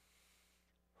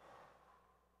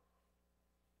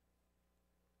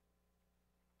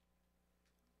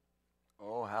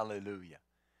Oh, hallelujah.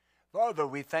 Father,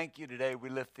 we thank you today. We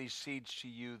lift these seeds to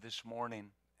you this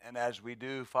morning. And as we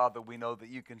do, Father, we know that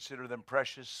you consider them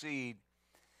precious seed.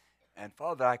 And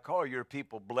Father, I call your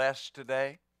people blessed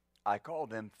today. I call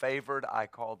them favored. I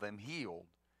call them healed.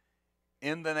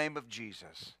 In the name of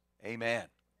Jesus. Amen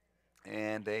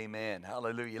and amen.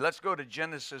 Hallelujah. Let's go to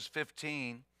Genesis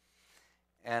 15.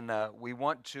 And we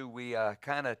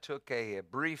kind of took a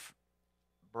brief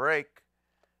break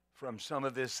from some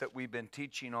of this that we've been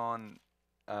teaching on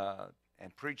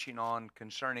and preaching on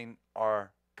concerning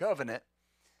our covenant.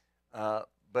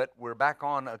 But we're back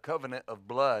on a covenant of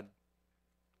blood.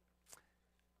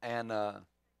 And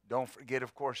don't forget,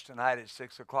 of course, tonight at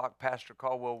 6 o'clock, Pastor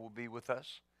Caldwell will be with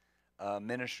us,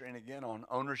 ministering again on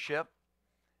ownership.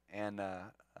 And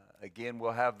again,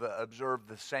 we'll observe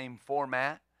the same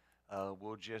format.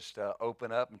 We'll just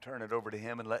open up and turn it over to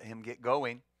him and let him get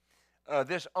going.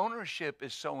 This ownership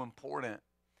is so important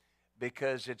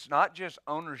because it's not just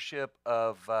ownership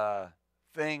of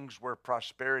things where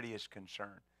prosperity is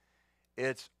concerned.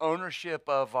 It's ownership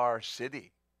of our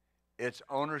city. It's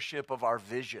ownership of our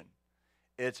vision.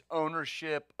 It's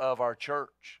ownership of our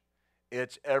church.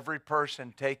 It's every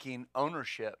person taking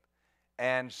ownership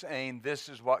and saying, this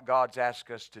is what God's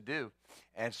asked us to do.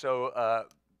 And so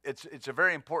it's a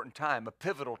very important time, a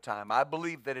pivotal time. I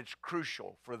believe that it's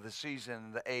crucial for the season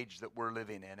and the age that we're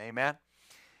living in. Amen?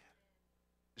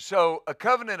 So a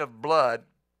covenant of blood,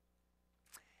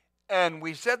 and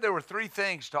we said there were three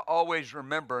things to always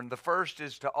remember. And the first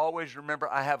is to always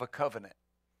remember I have a covenant.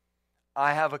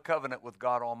 I have a covenant with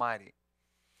God Almighty.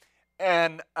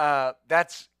 And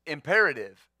that's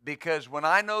imperative because when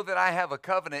I know that I have a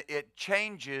covenant, it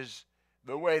changes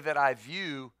the way that I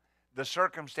view the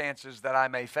circumstances that I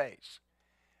may face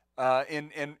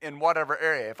in whatever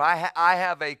area. If I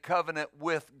have a covenant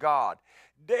with God.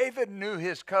 David knew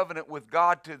his covenant with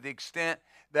God to the extent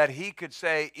that he could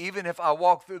say, even if I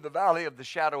walk through the valley of the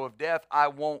shadow of death, I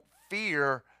won't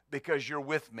fear because you're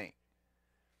with me.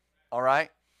 All right?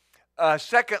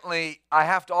 Secondly, I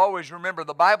have to always remember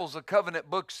the Bible's a covenant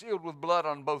book sealed with blood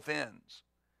on both ends.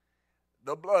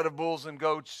 The blood of bulls and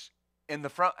goats in the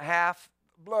front half,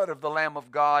 blood of the Lamb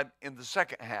of God in the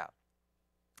second half.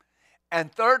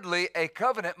 And thirdly, a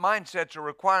covenant mindset's a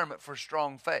requirement for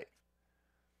strong faith.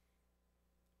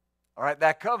 All right,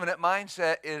 that covenant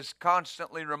mindset is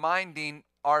constantly reminding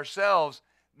ourselves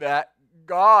that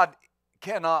God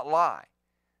cannot lie.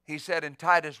 He said in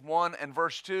Titus 1 and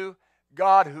verse 2,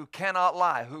 God who cannot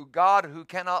lie, God who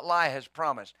cannot lie has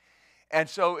promised. And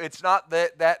so it's not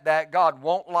that God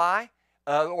won't lie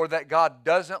or that God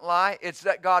doesn't lie. It's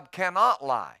that God cannot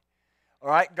lie. All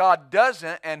right, God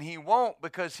doesn't and he won't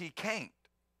because he can't.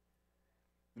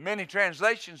 Many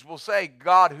translations will say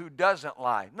God who doesn't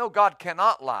lie. No, God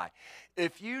cannot lie.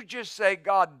 If you just say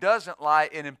God doesn't lie,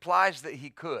 it implies that he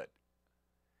could.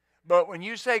 But when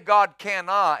you say God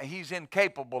cannot, he's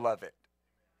incapable of it.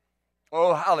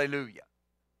 Oh, hallelujah.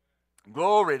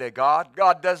 Glory to God.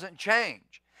 God doesn't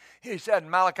change. He said in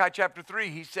Malachi chapter 3,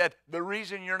 he said, the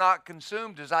reason you're not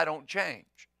consumed is I don't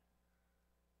change.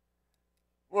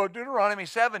 Well, Deuteronomy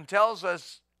 7 tells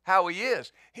us how he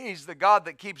is. He's the God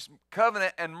that keeps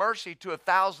covenant and mercy to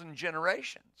 1,000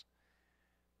 generations.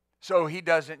 So he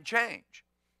doesn't change.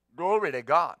 Glory to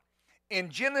God. In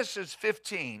Genesis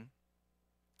 15,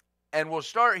 and we'll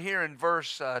start here in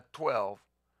verse 12,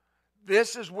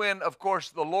 this is when, of course,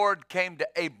 the Lord came to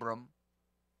Abram,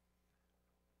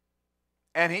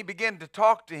 and he began to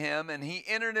talk to him, and he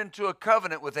entered into a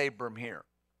covenant with Abram here.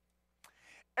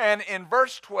 And in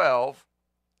verse 12,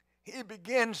 he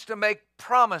begins to make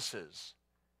promises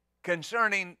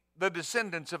concerning the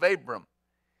descendants of Abram.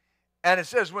 And it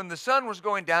says, when the sun was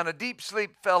going down, a deep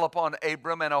sleep fell upon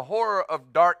Abram, and a horror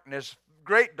of darkness,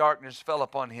 great darkness fell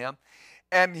upon him.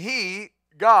 And he,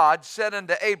 God, said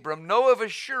unto Abram, know of a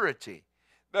surety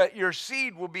that your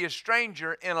seed will be a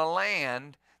stranger in a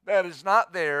land that is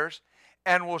not theirs,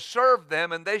 and will serve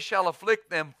them, and they shall afflict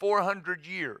them 400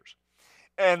 years.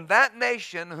 And that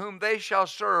nation whom they shall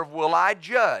serve will I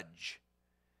judge,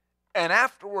 and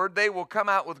afterward they will come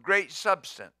out with great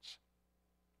substance.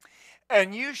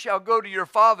 And you shall go to your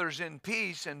fathers in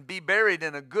peace, and be buried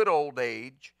in a good old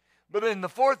age. But in the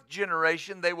fourth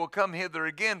generation they will come hither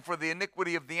again, for the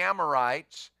iniquity of the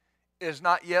Amorites is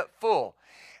not yet full.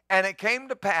 And it came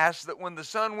to pass that when the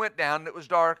sun went down and it was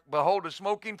dark, behold, a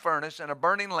smoking furnace and a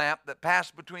burning lamp that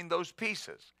passed between those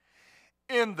pieces.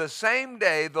 In the same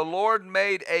day the Lord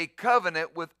made a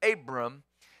covenant with Abram,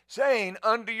 saying,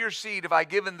 unto your seed have I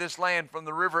given this land from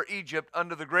the river Egypt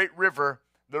unto the great river,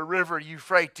 the river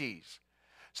Euphrates,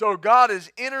 So God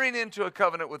is entering into a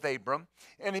covenant with Abram,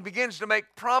 and he begins to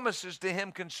make promises to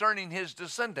him concerning his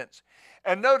descendants.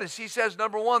 And notice he says,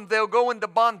 number one, they'll go into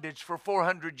bondage for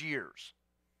 400 years.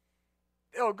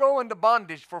 They'll go into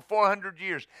bondage for 400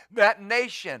 years. That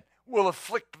nation will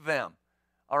afflict them.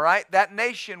 All right? That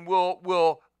nation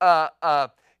will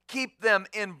keep them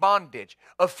in bondage.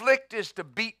 Afflict is to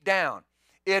beat down.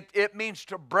 It means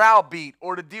to browbeat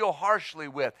or to deal harshly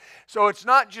with. So it's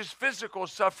not just physical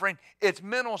suffering, it's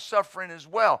mental suffering as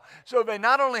well. So they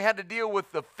not only had to deal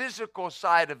with the physical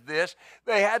side of this,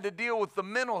 they had to deal with the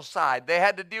mental side. They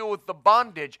had to deal with the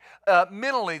bondage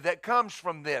mentally that comes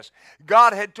from this.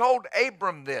 God had told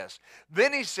Abram this.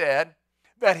 Then he said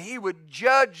that he would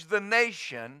judge the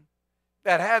nation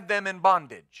that had them in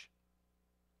bondage.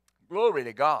 Glory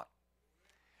to God.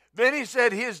 Then he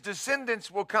said his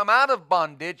descendants will come out of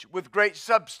bondage with great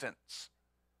substance.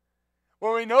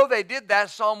 Well, we know they did that.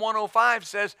 Psalm 105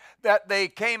 says that they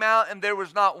came out and there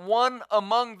was not one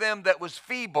among them that was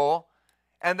feeble,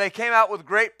 and they came out with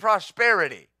great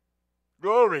prosperity.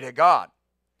 Glory to God.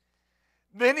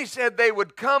 Then he said they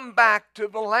would come back to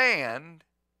the land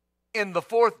in the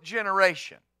 4th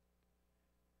generation.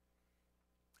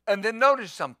 And then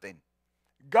notice something.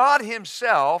 God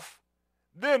himself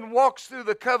then walks through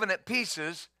the covenant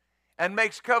pieces and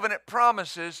makes covenant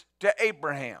promises to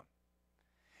Abraham.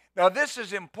 Now this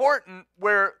is important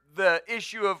where the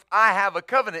issue of I have a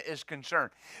covenant is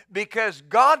concerned, because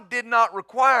God did not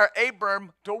require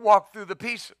Abram to walk through the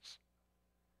pieces.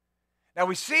 Now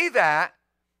we see that,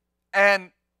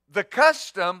 and the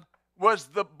custom was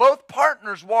both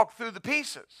partners walked through the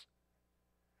pieces.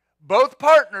 Both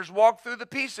partners walked through the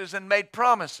pieces and made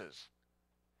promises.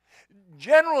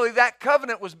 Generally, that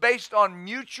covenant was based on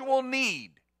mutual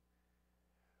need.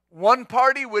 One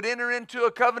party would enter into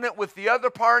a covenant with the other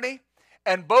party,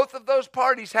 and both of those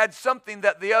parties had something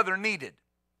that the other needed.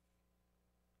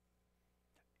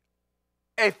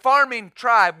 A farming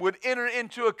tribe would enter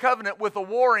into a covenant with a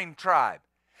warring tribe.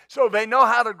 So they know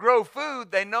how to grow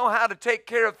food, they know how to take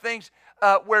care of things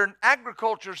where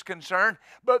agriculture is concerned,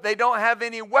 but they don't have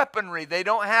any weaponry. They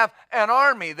don't have an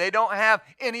army. They don't have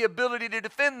any ability to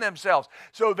defend themselves.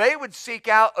 So they would seek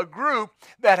out a group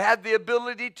that had the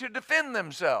ability to defend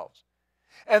themselves.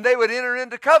 And they would enter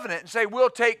into covenant and say,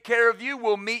 we'll take care of you.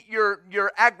 We'll meet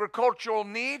your agricultural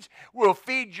needs. We'll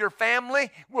feed your family.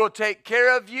 We'll take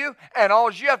care of you. And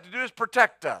all you have to do is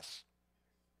protect us.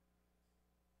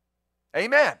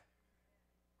 Amen.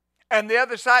 And the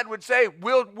other side would say,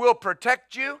 we'll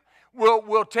protect you.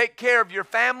 We'll take care of your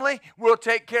family. We'll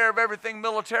take care of everything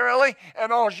militarily.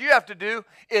 And all you have to do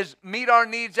is meet our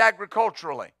needs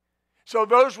agriculturally. So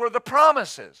those were the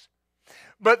promises.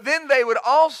 But then they would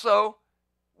also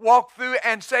walk through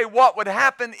and say what would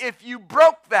happen if you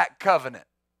broke that covenant.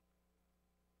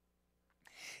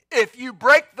 If you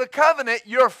break the covenant,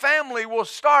 your family will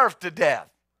starve to death.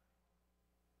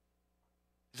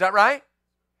 Is that right?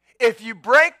 If you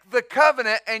break the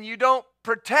covenant and you don't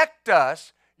protect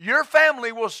us, your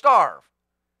family will starve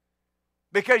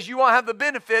because you won't have the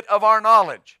benefit of our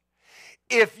knowledge.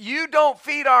 If you don't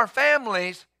feed our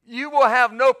families, you will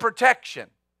have no protection.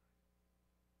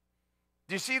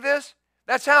 Do you see this?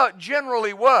 That's how it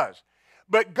generally was.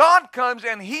 But God comes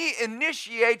and he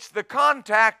initiates the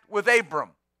contact with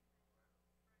Abram.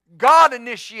 God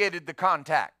initiated the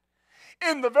contact.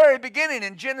 In the very beginning,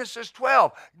 in Genesis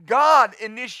 12, God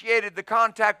initiated the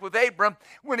contact with Abram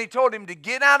when he told him to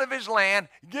get out of his land,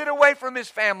 get away from his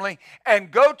family,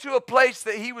 and go to a place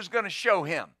that he was going to show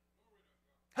him.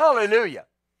 Hallelujah.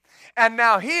 And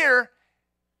now here,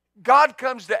 God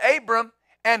comes to Abram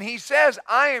and he says,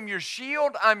 I am your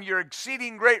shield, I'm your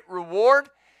exceeding great reward.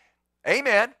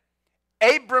 Amen.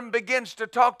 Abram begins to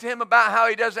talk to him about how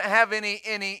he doesn't have any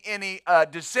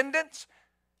descendants.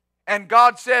 And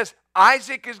God says,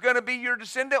 Isaac is going to be your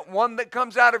descendant, one that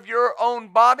comes out of your own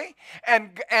body.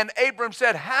 And Abram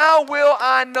said, how will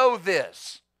I know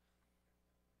this?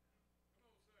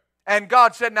 And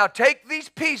God said, now take these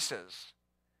pieces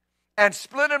and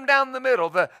split them down the middle,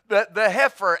 the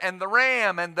heifer and the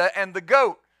ram and the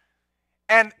goat.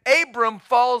 And Abram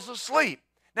falls asleep.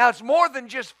 Now it's more than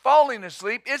just falling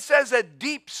asleep. It says a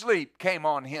deep sleep came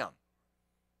on him.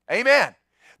 Amen.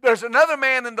 There's another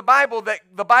man in the Bible that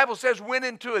the Bible says went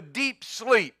into a deep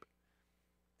sleep.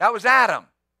 That was Adam.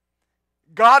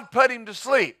 God put him to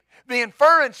sleep. The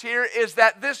inference here is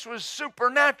that this was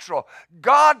supernatural.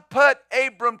 God put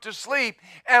Abram to sleep,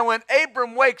 and when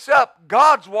Abram wakes up,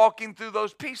 God's walking through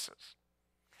those pieces.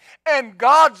 And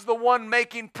God's the one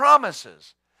making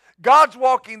promises. God's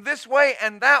walking this way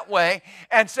and that way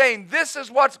and saying, this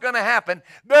is what's going to happen.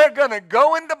 They're going to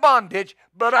go into bondage,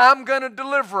 but I'm going to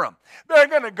deliver them. They're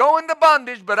going to go into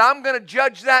bondage, but I'm going to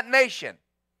judge that nation.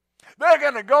 They're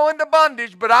going to go into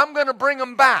bondage, but I'm going to bring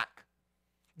them back.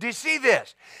 Do you see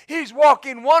this? He's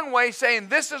walking one way saying,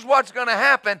 this is what's going to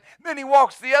happen. Then he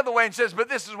walks the other way and says, but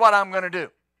this is what I'm going to do.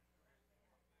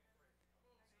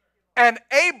 And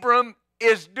Abram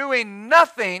is doing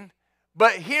nothing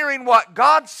but hearing what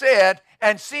God said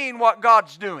and seeing what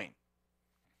God's doing.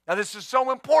 Now this is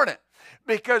so important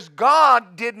because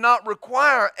God did not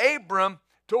require Abram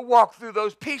to walk through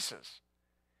those pieces.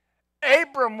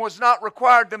 Abram was not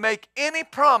required to make any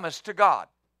promise to God.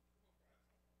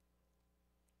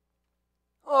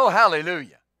 Oh,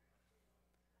 hallelujah.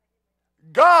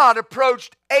 God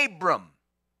approached Abram.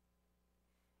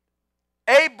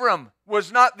 Abram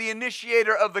was not the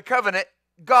initiator of the covenant.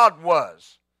 God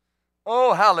was.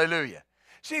 Oh, hallelujah.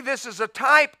 See, this is a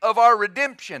type of our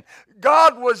redemption.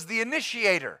 God was the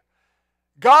initiator.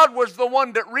 God was the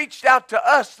one that reached out to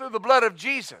us through the blood of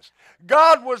Jesus.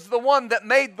 God was the one that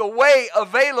made the way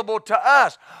available to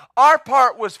us. Our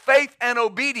part was faith and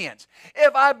obedience.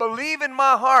 If I believe in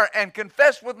my heart and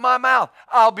confess with my mouth,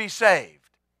 I'll be saved.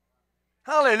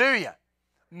 Hallelujah.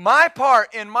 My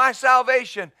part in my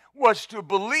salvation was to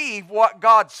believe what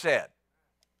God said.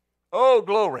 Oh,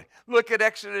 glory. Look at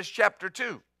Exodus chapter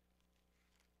 2.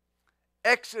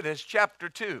 Exodus chapter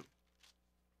 2.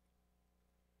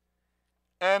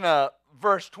 And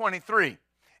verse 23.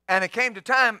 And it came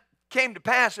to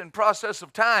pass in process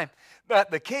of time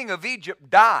that the king of Egypt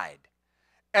died,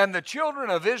 and the children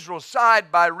of Israel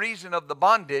sighed by reason of the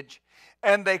bondage,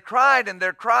 and they cried, and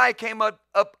their cry came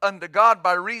up unto God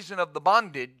by reason of the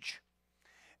bondage.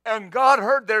 And God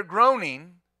heard their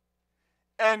groaning,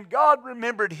 and God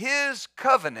remembered his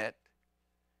covenant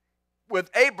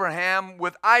with Abraham,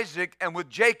 with Isaac, and with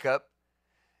Jacob.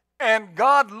 And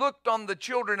God looked on the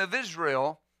children of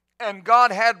Israel, and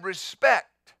God had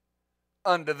respect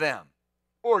unto them,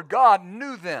 or God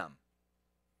knew them.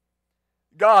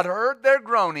 God heard their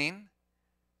groaning.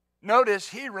 Notice,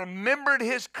 he remembered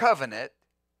his covenant,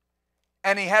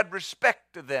 and he had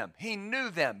respect to them. He knew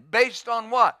them. Based on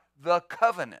what? The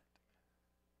covenant.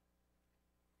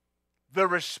 The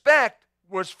respect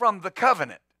was from the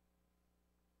covenant.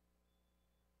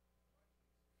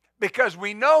 Because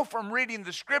we know from reading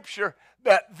the scripture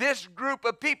that this group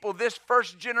of people, this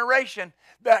first generation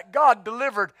that God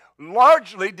delivered,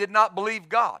 largely did not believe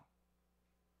God.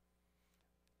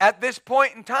 At this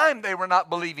point in time, they were not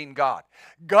believing God.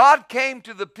 God came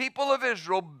to the people of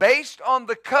Israel based on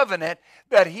the covenant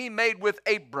that he made with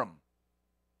Abram.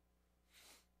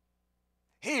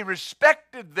 He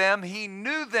respected them. He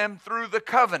knew them through the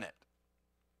covenant.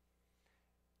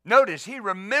 Notice, he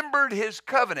remembered his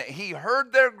covenant. He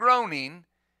heard their groaning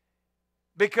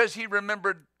because he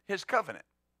remembered his covenant.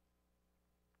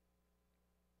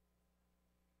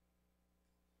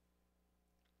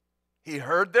 He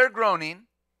heard their groaning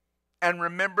and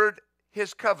remembered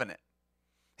his covenant.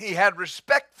 He had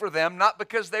respect for them, not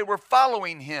because they were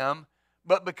following him,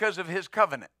 but because of his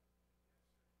covenant.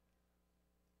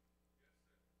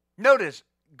 Notice,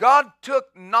 God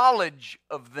took knowledge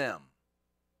of them.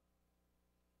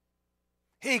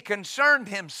 He concerned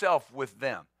himself with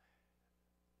them.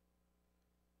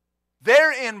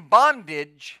 They're in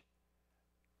bondage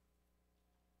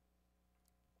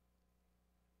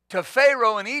to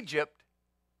Pharaoh in Egypt,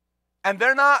 and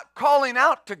they're not calling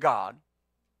out to God,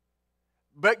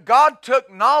 but God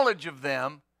took knowledge of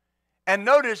them, and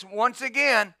notice, once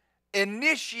again,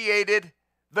 initiated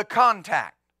the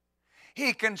contact.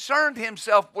 He concerned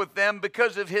himself with them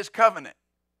because of his covenant.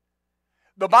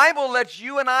 The Bible lets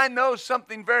you and I know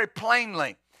something very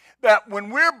plainly, that when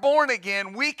we're born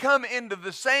again, we come into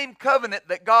the same covenant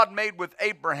that God made with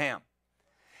Abraham.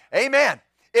 Amen.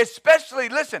 Especially,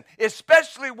 listen,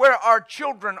 especially where our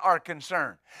children are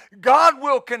concerned. God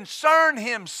will concern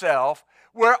himself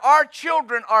where our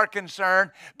children are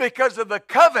concerned because of the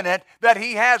covenant that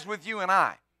he has with you and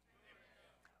I.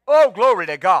 Oh, glory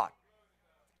to God.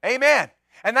 Amen.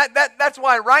 And that's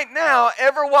why right now,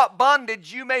 ever what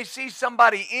bondage you may see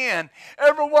somebody in,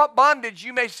 ever what bondage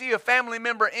you may see a family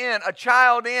member in, a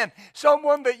child in,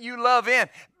 someone that you love in,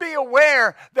 be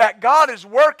aware that God is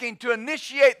working to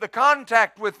initiate the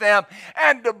contact with them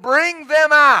and to bring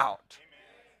them out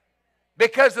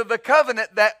because of the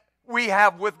covenant that we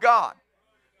have with God.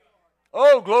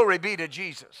 Oh, glory be to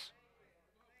Jesus.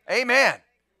 Amen.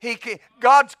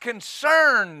 God's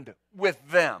concerned with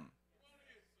them.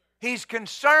 He's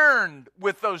concerned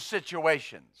with those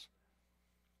situations.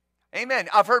 Amen.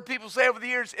 I've heard people say over the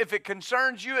years, if it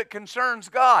concerns you, it concerns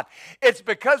God. It's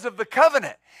because of the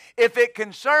covenant. If it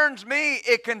concerns me,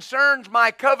 it concerns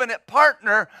my covenant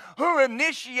partner who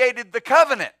initiated the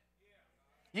covenant.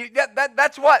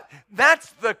 That's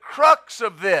the crux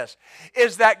of this,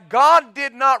 is that God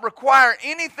did not require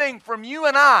anything from you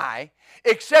and I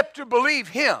except to believe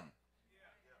Him.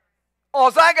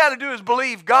 All I got to do is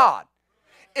believe God.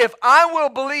 If I will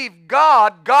believe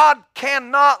God, God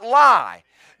cannot lie.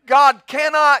 God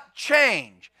cannot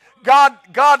change.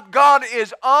 God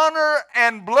is honor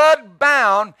and blood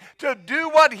bound to do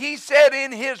what He said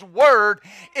in His Word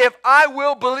if I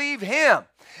will believe Him.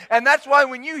 And that's why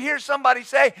when you hear somebody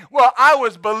say, well, I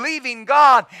was believing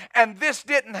God and this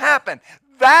didn't happen,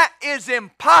 that is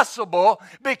impossible,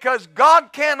 because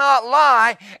God cannot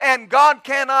lie and God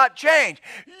cannot change.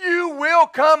 You will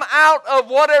come out of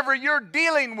whatever you're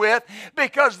dealing with,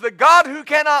 because the God who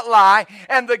cannot lie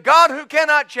and the God who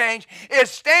cannot change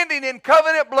is standing in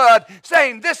covenant blood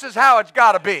saying, this is how it's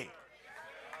got to be.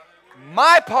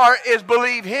 My part is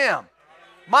believe Him.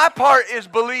 My part is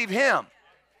believe Him.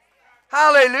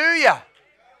 Hallelujah.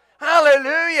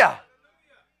 Hallelujah.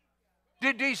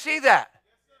 Do you see that?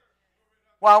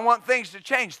 Well, I want things to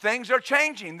change. Things are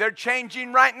changing. They're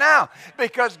changing right now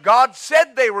because God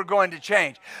said they were going to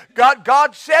change.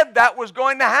 God said that was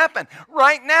going to happen.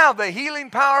 Right now, the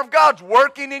healing power of God's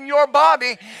working in your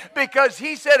body because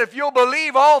He said if you'll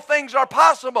believe, all things are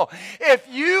possible. If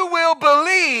you will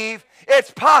believe,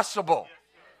 it's possible.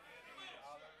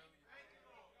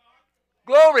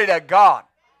 Glory to God.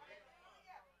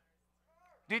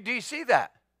 Do you see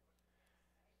that?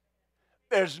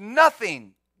 There's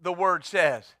nothing, the Word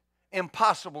says,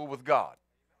 impossible with God.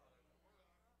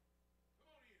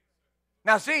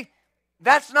 Now see,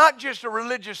 that's not just a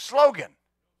religious slogan.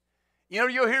 You'll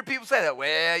hear people say that,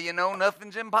 well,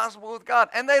 nothing's impossible with God.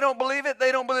 And they don't believe it.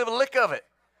 They don't believe a lick of it.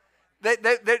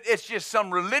 It's just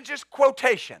some religious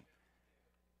quotation.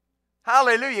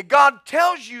 Hallelujah. God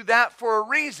tells you that for a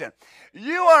reason.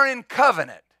 You are in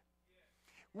covenant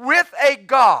with a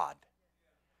God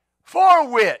for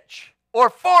which or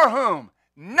for whom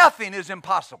nothing is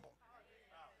impossible.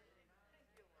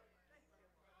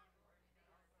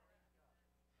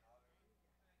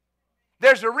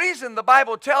 There's a reason the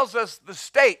Bible tells us the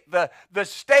state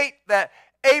that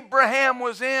Abraham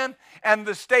was in and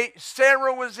the state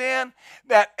Sarah was in,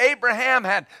 that Abraham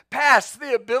had passed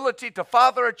the ability to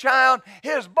father a child.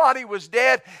 His body was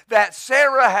dead. That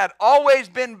Sarah had always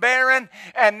been barren,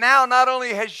 and now not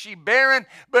only has she barren,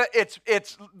 but it's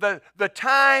the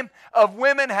time of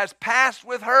women has passed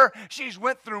with her. She's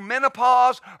went through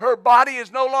menopause. Her body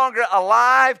is no longer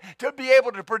alive to be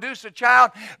able to produce a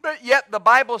child, but yet the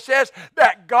Bible says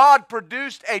that God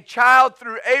produced a child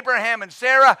through Abraham and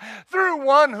Sarah, through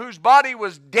one whose body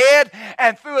was dead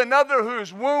and through another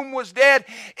whose womb was dead.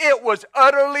 It was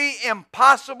utterly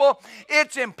impossible.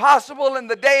 It's impossible in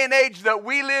the day and age that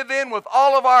we live in with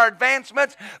all of our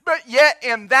advancements, but yet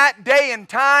in that day and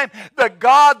time, the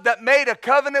God that made a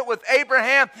covenant with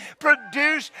Abraham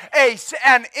produced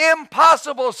an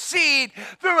impossible seed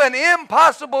through an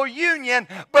impossible union,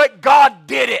 but God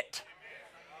did it.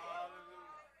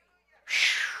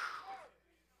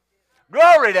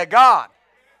 Glory to God.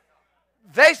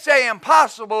 They say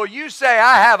impossible, you say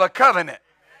I have a covenant.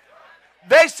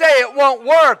 They say it won't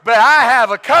work, but I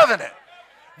have a covenant.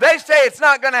 They say it's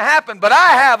not going to happen, but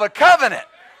I have a covenant.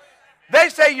 They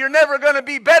say you're never going to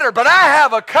be better, but I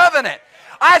have a covenant.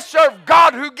 I serve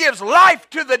God who gives life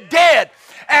to the dead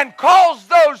and calls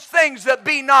those things that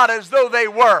be not as though they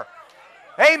were.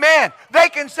 Amen. They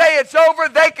can say it's over.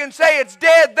 They can say it's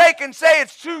dead. They can say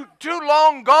it's too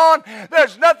long gone.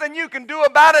 There's nothing you can do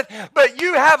about it. But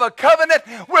you have a covenant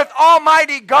with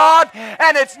Almighty God,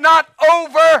 and it's not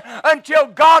over until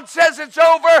God says it's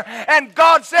over, and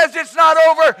God says it's not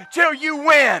over till you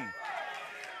win.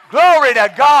 Glory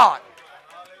to God.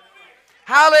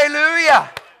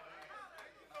 Hallelujah.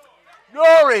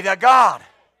 Glory to God.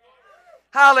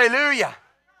 Hallelujah.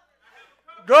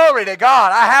 Glory to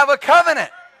God. I have a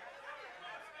covenant.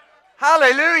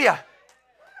 Hallelujah.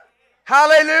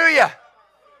 Hallelujah.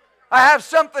 I have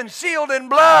something sealed in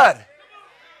blood.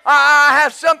 I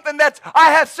have something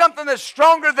that's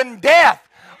stronger than death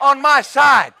on my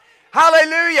side.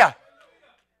 Hallelujah.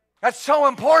 That's so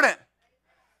important.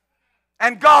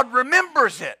 And God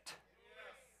remembers it.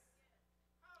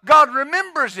 God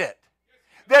remembers it.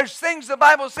 There's things the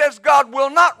Bible says God will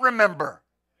not remember.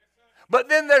 But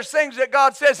then there's things that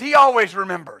God says He always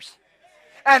remembers.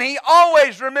 And He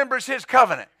always remembers His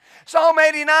covenant. Psalm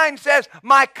 89 says,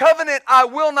 my covenant I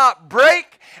will not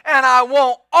break, and I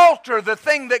won't alter the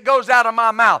thing that goes out of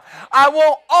my mouth. I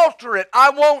won't alter it. I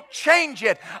won't change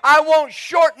it. I won't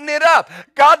shorten it up.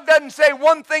 God doesn't say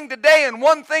one thing today and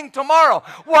one thing tomorrow.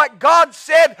 What God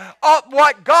said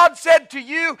to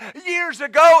you years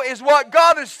ago is what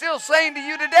God is still saying to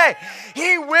you today.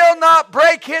 He will not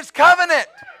break His covenant.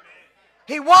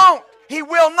 He won't. He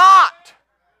will not.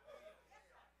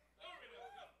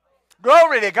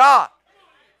 Glory to God.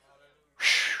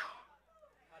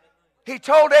 He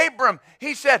told Abram,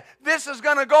 he said, this is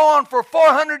going to go on for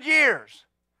 400 years.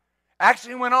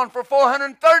 Actually, it went on for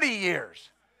 430 years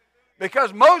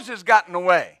because Moses got in the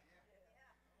way.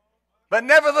 But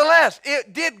nevertheless,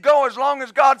 it did go as long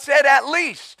as God said at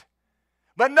least.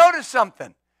 But notice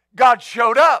something. God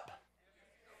showed up.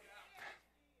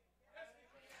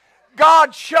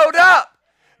 God showed up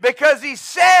because He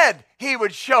said He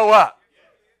would show up.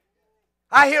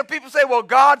 I hear people say, well,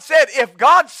 God said. If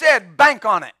God said, bank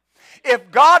on it.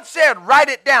 If God said, write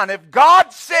it down. If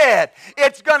God said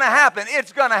it's going to happen,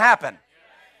 it's going to happen.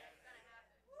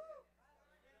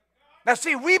 Now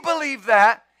see, we believe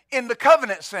that in the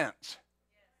covenant sense.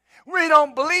 We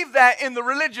don't believe that in the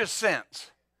religious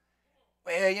sense.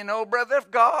 Well, you know, brother,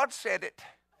 if God said it,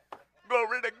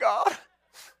 glory to God.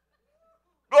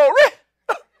 Glory.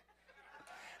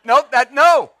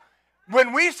 No.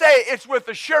 When we say it's with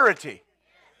a surety,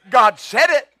 God said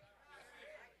it.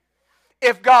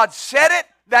 If God said it,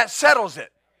 that settles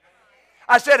it.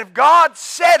 I said if God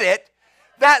said it,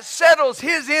 that settles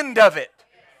His end of it.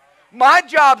 My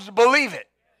job's to believe it.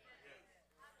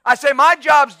 I say my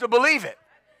job's to believe it.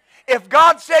 If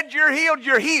God said you're healed,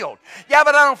 you're healed. Yeah,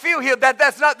 but I don't feel healed.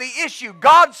 That's not the issue.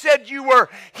 God said you were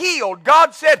healed.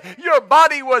 God said your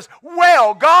body was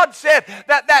well. God said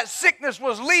that sickness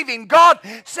was leaving. God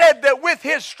said that with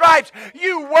His stripes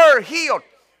you were healed.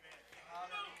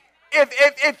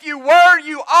 If you were,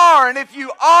 you are. And if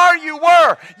you are, you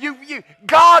were.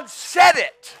 God said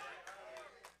it.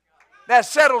 That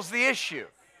settles the issue.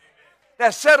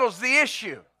 That settles the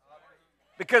issue.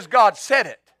 Because God said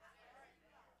it.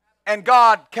 And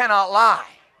God cannot lie.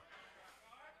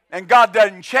 And God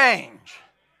doesn't change.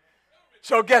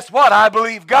 So guess what? I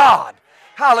believe God.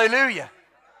 Hallelujah.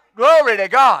 Glory to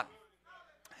God.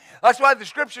 That's why the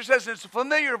Scripture says it's a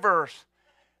familiar verse.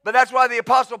 But that's why the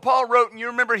Apostle Paul wrote, and you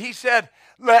remember he said,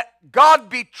 let God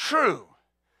be true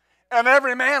and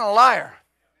every man a liar.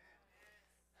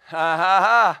 Ha ha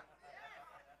ha.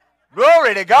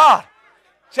 Glory to God.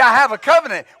 See, I have a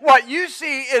covenant. What you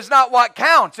see is not what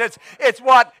counts. It's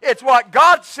what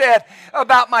God said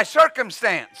about my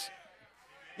circumstance.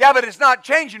 Yeah, but it's not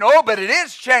changing. Oh, but it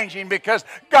is changing because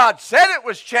God said it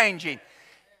was changing.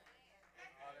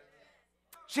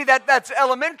 See, that's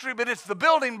elementary, but it's the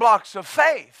building blocks of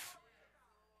faith.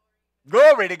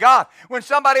 Glory to God. When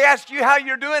somebody asks you how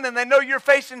you're doing and they know you're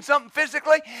facing something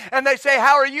physically and they say,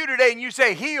 how are you today? And you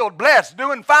say, healed, blessed,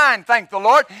 doing fine, thank the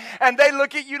Lord. And they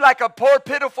look at you like a poor,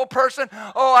 pitiful person.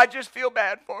 Oh, I just feel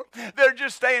bad for them. They're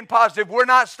just staying positive. We're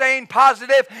not staying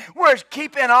positive. We're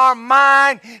keeping our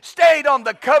mind stayed on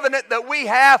the covenant that we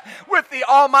have with the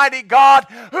Almighty God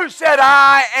who said,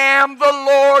 I am the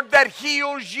Lord that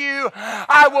heals you.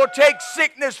 I will take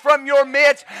sickness from your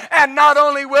midst, and not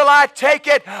only will I take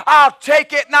it, I'll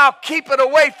take it and I'll keep it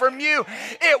away from you.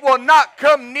 It will not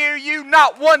come near you.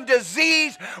 Not one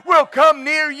disease will come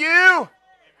near you.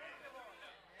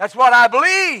 That's what I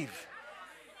believe.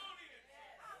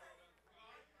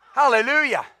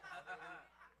 Hallelujah.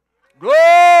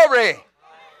 Glory.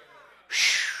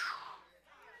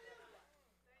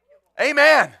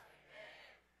 Amen.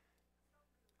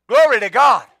 Glory to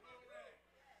God.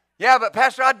 Yeah, but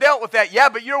Pastor, I dealt with that. Yeah,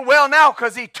 but you're well now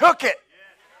because He took it.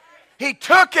 He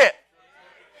took it.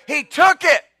 He took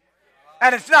it.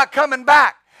 And it's not coming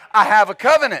back. I have a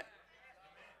covenant.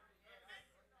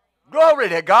 Glory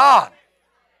to God.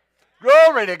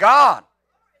 Glory to God.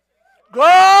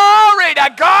 Glory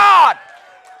to God.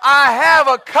 I have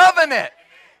a covenant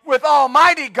with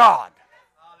Almighty God.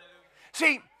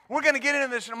 See, we're going to get into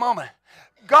this in a moment.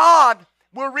 God,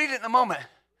 we'll read it in a moment.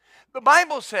 The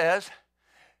Bible says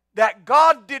that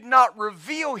God did not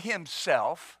reveal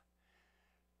Himself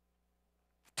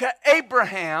to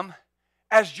Abraham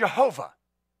as Jehovah.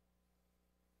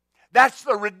 That's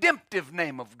the redemptive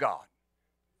name of God.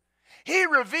 He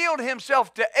revealed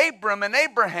Himself to Abram and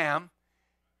Abraham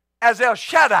as El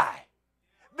Shaddai,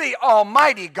 the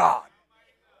Almighty God.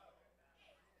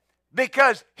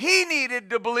 Because he needed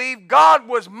to believe God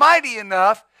was mighty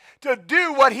enough to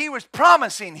do what He was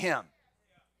promising him.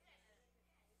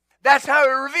 That's how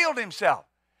He revealed Himself.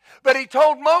 But he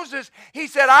told Moses, he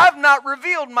said, I've not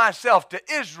revealed myself to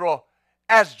Israel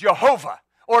as Jehovah,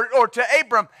 or to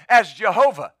Abram as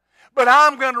Jehovah. But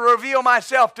I'm going to reveal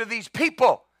myself to these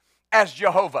people as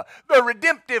Jehovah, the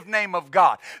redemptive name of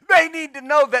God. They need to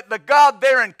know that the God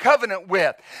they're in covenant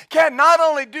with can not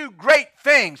only do great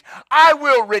things, I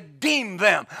will redeem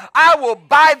them. I will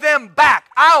buy them back.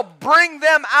 I'll bring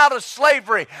them out of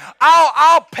slavery.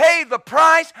 I'll pay the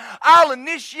price. I'll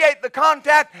initiate the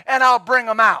contact, and I'll bring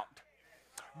them out.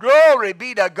 Glory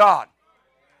be to God.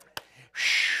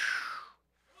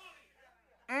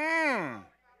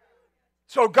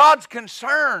 So God's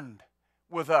concerned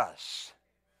with us.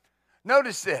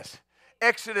 Notice this,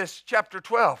 Exodus chapter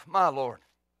 12, my Lord.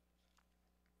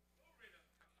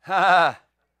 I'm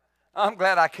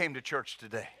glad I came to church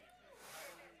today.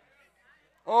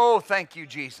 Oh, thank you,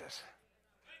 Jesus.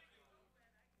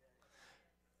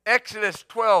 Exodus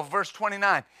 12, verse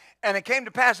 29. And it came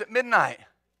to pass at midnight,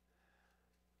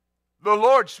 the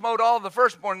Lord smote all the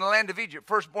firstborn in the land of Egypt,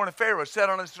 firstborn of Pharaoh sat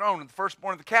on his throne, and the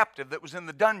firstborn of the captive that was in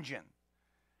the dungeon.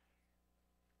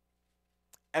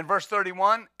 And verse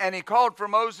 31, and he called for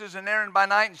Moses and Aaron by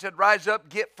night and said, rise up,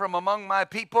 get from among my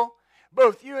people,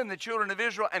 both you and the children of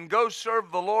Israel, and go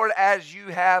serve the Lord as you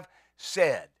have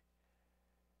said.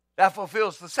 That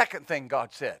fulfills the second thing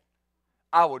God said.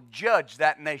 I will judge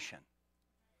that nation.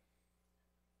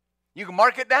 You can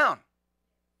mark it down.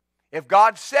 If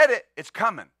God said it, it's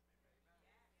coming.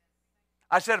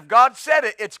 I said, if God said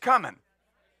it, it's coming.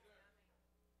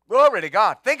 Glory to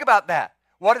God. Think about that.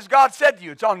 What has God said to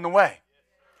you? It's on the way.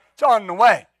 It's on the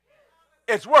way.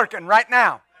 It's working right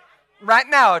now. Right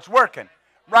now it's working.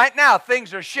 Right now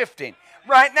things are shifting.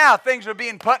 Right now things are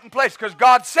being put in place because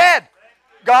God said.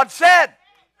 God said.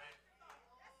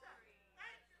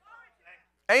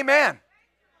 Amen.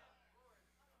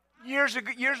 Years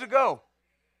ago,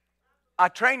 I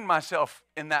trained myself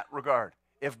in that regard.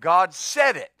 If God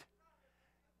said it,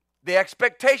 the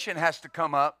expectation has to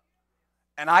come up,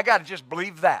 and I got to just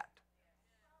believe that.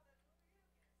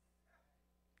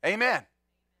 Amen.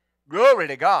 Glory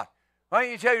to God. Why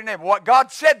don't you tell your neighbor, what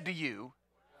God said to you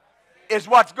is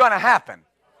what's going to happen.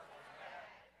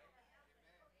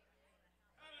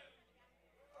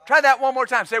 Try that one more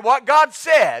time. Say, what God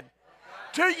said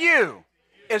to you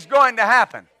is going to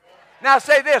happen. Now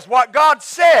say this, what God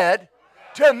said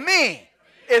to me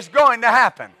is going to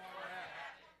happen.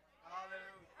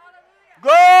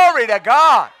 Glory to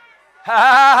God. Ha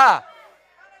ha ha.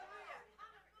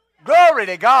 Glory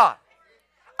to God.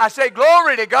 I say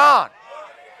glory to God.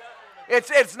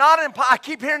 It's not impossible. I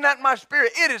keep hearing that in my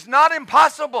spirit. It is not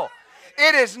impossible.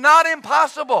 It is not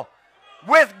impossible.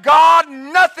 With God,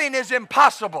 nothing is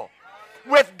impossible.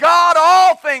 With God,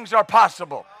 all things are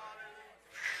possible.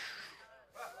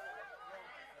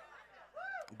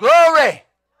 Glory.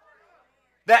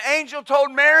 The angel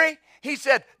told Mary, he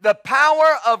said, the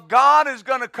power of God is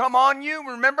going to come on you.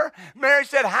 Remember? Mary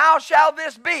said, how shall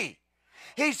this be?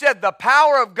 He said, the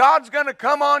power of God's going to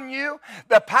come on you.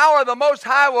 The power of the Most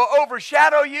High will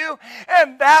overshadow you.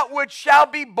 And that which shall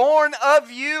be born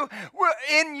of you,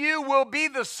 in you will be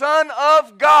the Son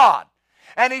of God.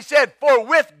 And he said, for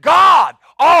with God,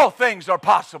 all things are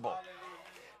possible.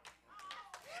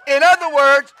 In other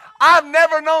words, I've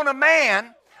never known a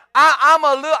man. I'm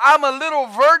a little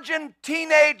virgin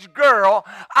teenage girl.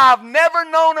 I've never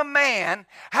known a man.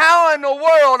 How in the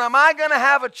world am I going to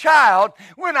have a child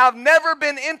when I've never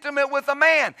been intimate with a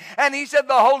man? And he said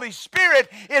the Holy Spirit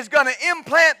is going to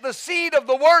implant the seed of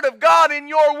the Word of God in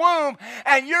your womb,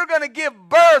 and you're going to give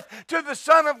birth to the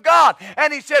Son of God.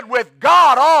 And he said, with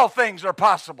God, all things are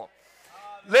possible.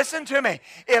 Listen to me.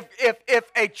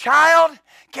 If a child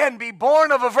can be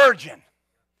born of a virgin,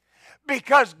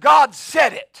 because God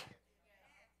said it.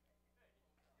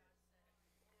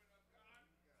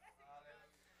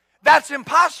 That's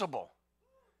impossible.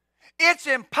 It's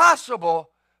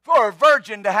impossible for a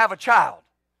virgin to have a child.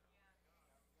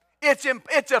 It's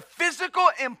a physical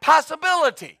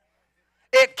impossibility.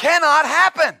 It cannot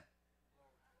happen.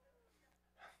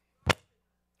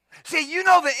 See, you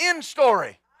know the end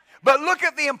story, but look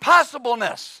at the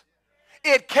impossibleness.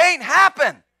 It can't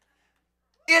happen.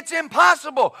 It's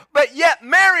impossible. But yet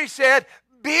Mary said,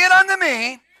 be it unto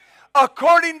me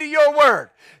according to your word.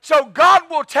 So God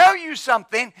will tell you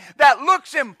something that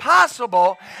looks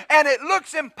impossible, and it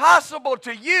looks impossible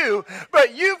to you,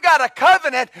 but you've got a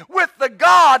covenant with the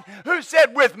God who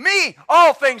said, with me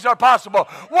all things are possible.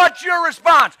 What's your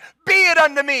response? Be it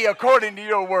unto me according to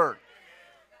your word.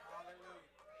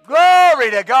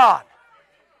 Glory to God.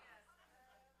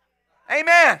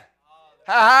 Amen.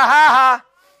 Ha ha ha ha.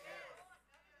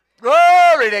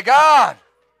 Glory to God.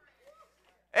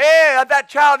 Hey, that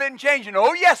child isn't changing.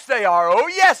 Oh, yes, they are. Oh,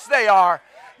 yes, they are.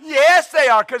 Yes, they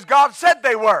are, because God said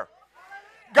they were.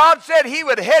 God said He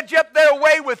would hedge up their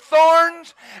way with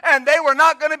thorns, and they were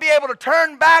not going to be able to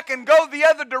turn back and go the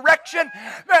other direction.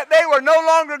 That they were no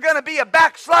longer going to be a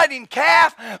backsliding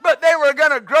calf, but they were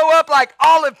going to grow up like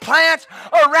olive plants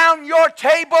around your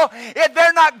table. If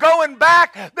they're not going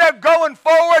back, they're going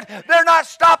forward. They're not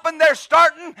stopping, they're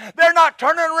starting. They're not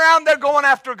turning around, they're going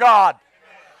after God.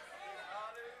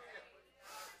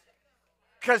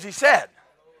 Because He said.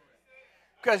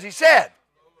 Because He said.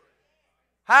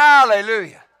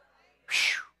 Hallelujah.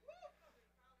 Whew.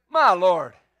 My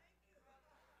Lord.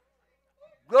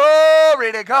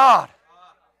 Glory to God.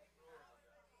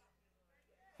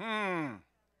 Ha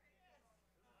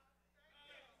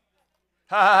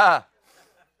ha.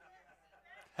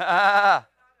 Ha.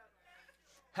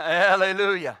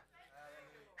 Hallelujah.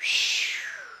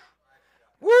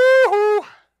 Woo-hoo.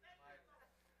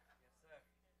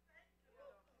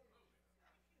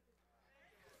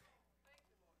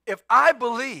 If I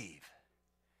believe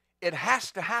it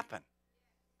has to happen,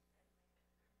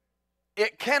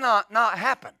 it cannot not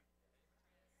happen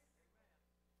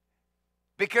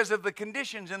because of the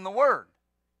conditions in the Word.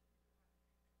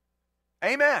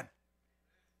 Amen.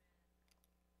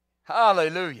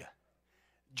 Hallelujah.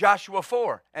 Joshua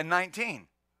 4:19.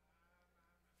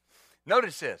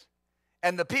 Notice this.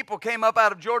 And the people came up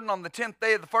out of Jordan on the 10th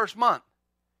day of the first month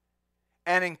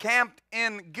and encamped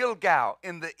in Gilgal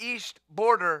in the east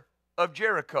border of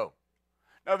Jericho.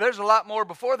 Now, there's a lot more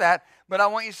before that, but I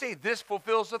want you to see, this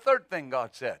fulfills the third thing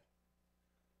God said.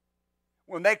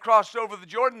 When they crossed over the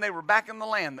Jordan, they were back in the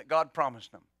land that God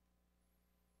promised them.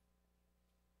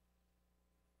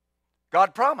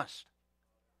 God promised.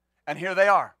 And here they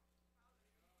are.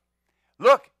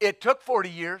 Look, it took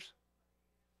 40 years.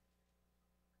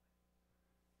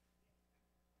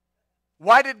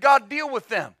 Why did God deal with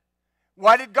them?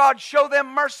 Why did God show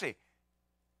them mercy?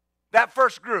 That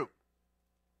first group.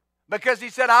 Because He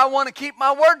said, I want to keep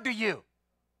my word to you.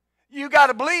 You got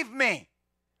to believe me.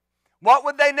 What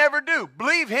would they never do?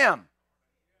 Believe Him.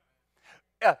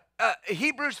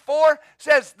 Hebrews 4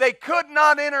 says they could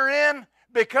not enter in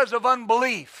because of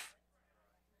unbelief.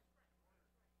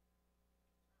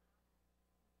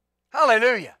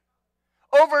 Hallelujah.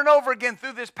 Over and over again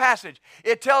through this passage,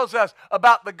 it tells us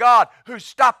about the God who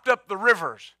stopped up the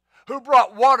rivers, who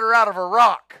brought water out of a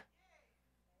rock,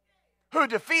 who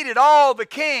defeated all the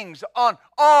kings on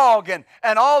Og and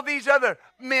all these other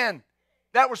men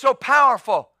that were so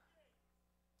powerful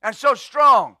and so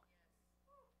strong.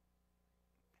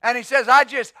 And He says, I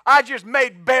just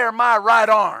made bare my right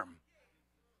arm.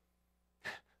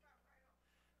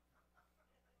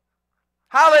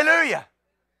 Hallelujah.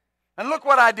 And look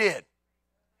what I did.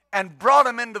 And brought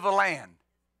them into the land.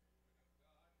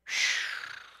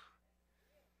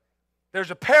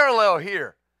 There's a parallel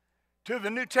here to the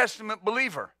New Testament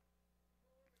believer.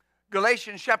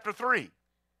 Galatians chapter 3.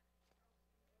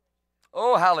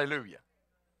 Oh, hallelujah.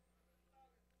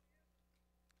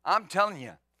 I'm telling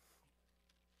you,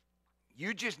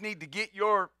 you just need to get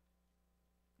your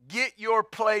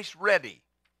place ready.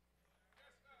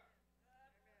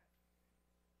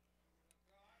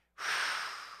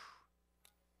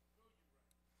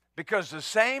 Because the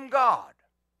same God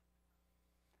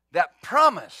that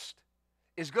promised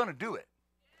is going to do it.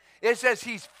 It says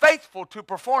He's faithful to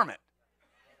perform it.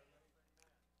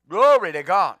 Glory to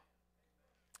God.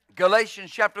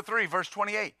 Galatians chapter 3, verse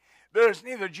 28. There is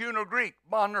neither Jew nor Greek,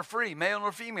 bond nor free, male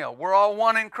nor female. We're all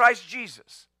one in Christ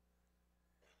Jesus.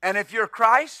 And if you're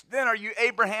Christ, then are you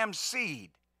Abraham's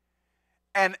seed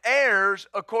and heirs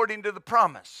according to the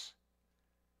promise.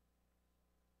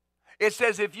 It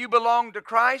says if you belong to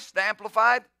Christ, the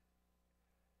Amplified,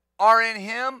 are in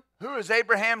Him, who is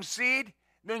Abraham's seed,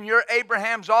 then you're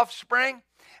Abraham's offspring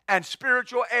and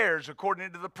spiritual heirs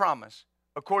according to the promise,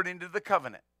 according to the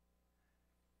covenant.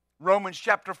 Romans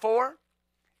chapter 4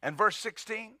 and verse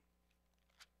 16.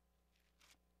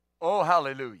 Oh,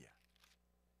 hallelujah.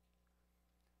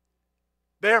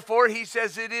 Therefore, he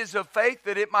says it is of faith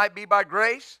that it might be by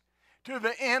grace, to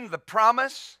the end the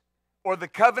promise or the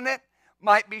covenant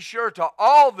might be sure to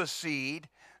all the seed,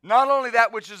 not only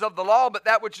that which is of the law, but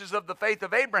that which is of the faith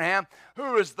of Abraham,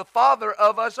 who is the father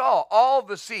of us all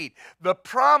the seed. The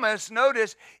promise,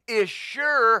 notice, is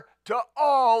sure to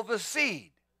all the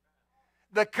seed.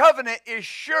 The covenant is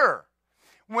sure.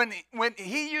 When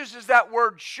he uses that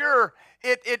word sure,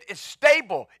 it is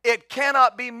stable. It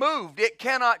cannot be moved. It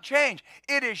cannot change.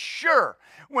 It is sure.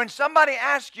 When somebody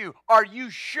asks you, are you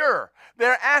sure?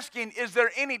 They're asking, is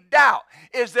there any doubt?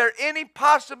 Is there any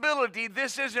possibility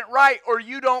this isn't right or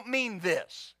you don't mean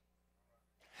this?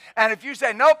 And if you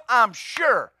say, nope, I'm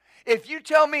sure. If you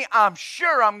tell me I'm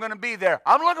sure I'm going to be there,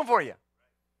 I'm looking for you.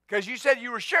 Because you said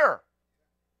you were sure.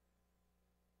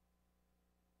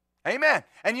 Amen.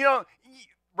 And you know,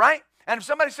 right? And if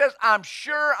somebody says, I'm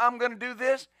sure I'm going to do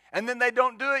this, and then they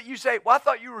don't do it, you say, well, I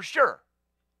thought you were sure.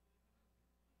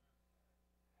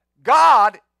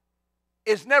 God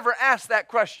is never asked that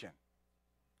question.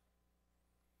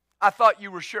 I thought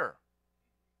you were sure.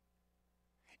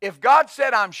 If God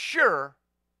said, I'm sure,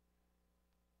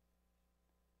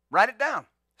 write it down.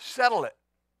 Settle it.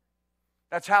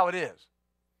 That's how it is.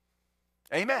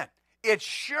 Amen. It's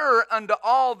sure unto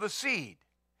all the seed.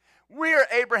 We are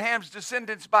Abraham's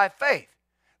descendants by faith.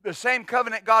 The same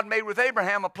covenant God made with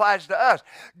Abraham applies to us.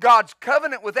 God's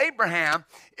covenant with Abraham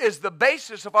is the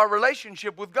basis of our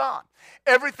relationship with God.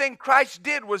 Everything Christ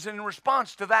did was in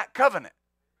response to that covenant.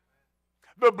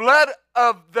 The blood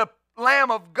of the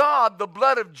Lamb of God, the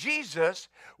blood of Jesus,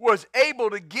 was able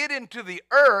to get into the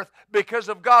earth because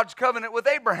of God's covenant with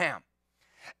Abraham.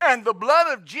 And the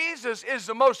blood of Jesus is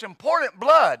the most important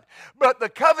blood, but the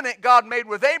covenant God made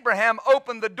with Abraham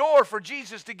opened the door for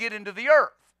Jesus to get into the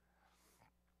earth.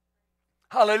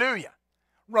 Hallelujah.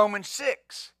 Romans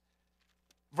 6,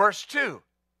 verse 2.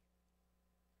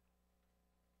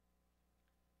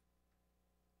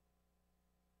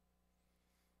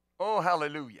 Oh,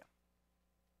 hallelujah.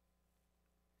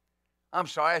 I'm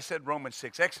sorry, I said Romans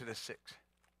 6, Exodus 6.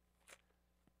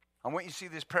 I want you to see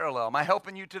this parallel. Am I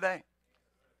helping you today?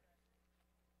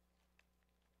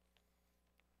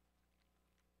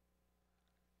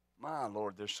 My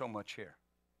Lord, there's so much here.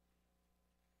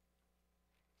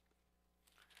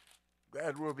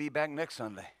 Glad we'll be back next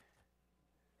Sunday.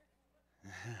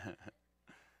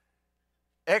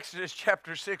 Exodus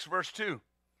chapter 6, verse 2.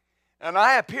 And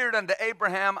I appeared unto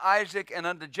Abraham, Isaac, and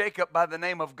unto Jacob by the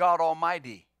name of God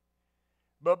Almighty,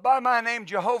 but by my name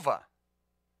Jehovah,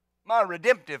 my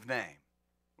redemptive name,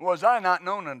 was I not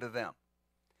known unto them.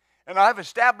 And I have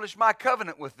established my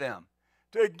covenant with them,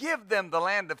 to give them the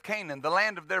land of Canaan, the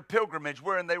land of their pilgrimage,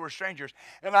 wherein they were strangers.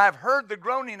 And I have heard the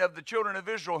groaning of the children of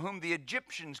Israel, whom the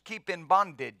Egyptians keep in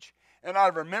bondage, and I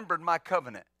have remembered my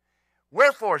covenant.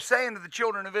 Wherefore, say unto the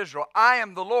children of Israel, I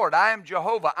am the Lord, I am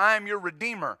Jehovah, I am your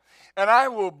Redeemer, and I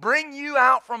will bring you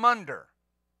out from under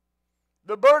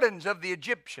the burdens of the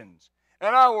Egyptians,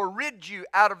 and I will rid you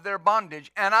out of their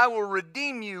bondage, and I will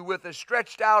redeem you with a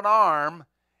stretched out arm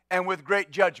and with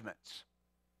great judgments.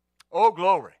 Oh,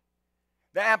 glory.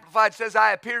 The Amplified says,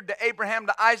 I appeared to Abraham,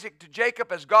 to Isaac, to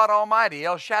Jacob as God Almighty,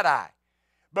 El Shaddai.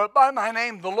 But by my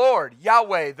name, the Lord,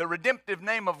 Yahweh, the redemptive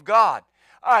name of God,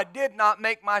 I did not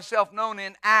make myself known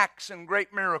in acts and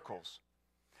great miracles.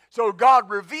 So God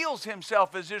reveals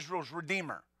himself as Israel's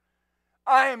Redeemer.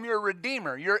 I am your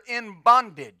Redeemer. You're in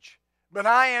bondage, but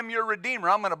I am your Redeemer.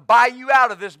 I'm going to buy you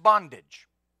out of this bondage.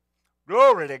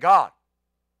 Glory to God.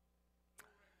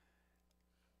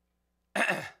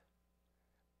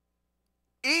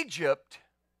 Egypt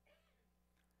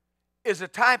is a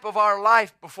type of our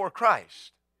life before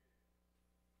Christ,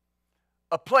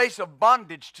 a place of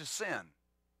bondage to sin.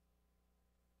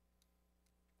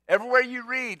 Everywhere you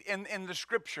read in the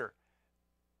scripture,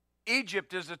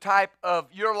 Egypt is a type of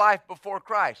your life before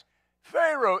Christ.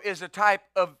 Pharaoh is a type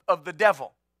of the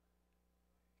devil,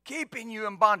 keeping you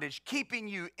in bondage, keeping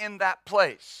you in that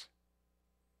place.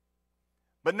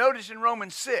 But notice in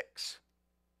Romans 6,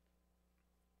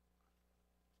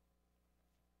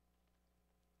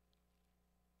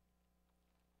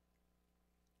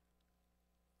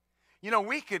 you know,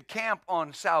 we could camp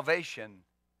on salvation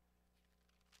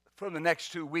for the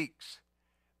next 2 weeks,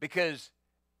 because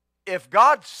if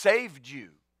God saved you,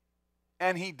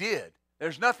 and he did,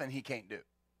 there's nothing he can't do.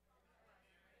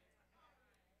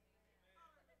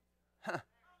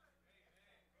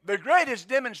 The greatest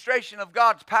demonstration of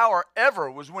God's power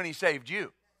ever was when he saved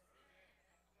you.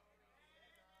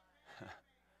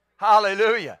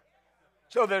 Hallelujah.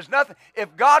 So there's nothing.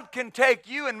 If God can take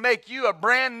you and make you a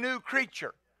brand new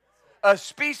creature, a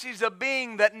species of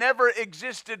being that never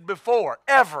existed before,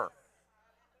 ever,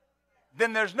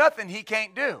 then there's nothing he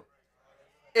can't do.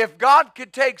 If God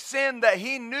could take sin that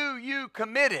he knew you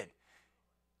committed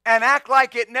and act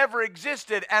like it never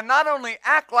existed, and not only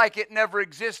act like it never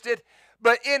existed,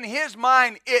 but in his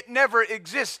mind it never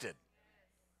existed,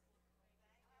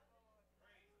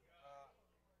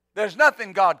 there's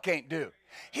nothing God can't do.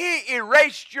 He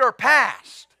erased your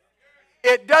past.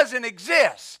 It doesn't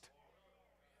exist.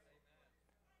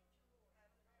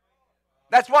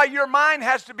 That's why your mind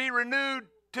has to be renewed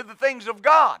to the things of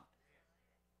God.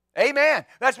 Amen.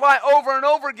 That's why over and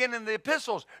over again in the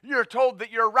epistles, you're told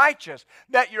that you're righteous,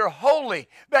 that you're holy,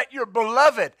 that you're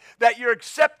beloved, that you're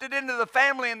accepted into the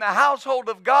family and the household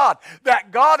of God, that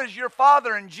God is your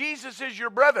Father and Jesus is your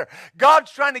brother.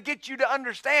 God's trying to get you to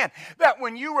understand that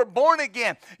when you were born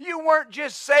again, you weren't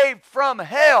just saved from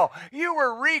hell. You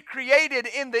were recreated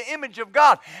in the image of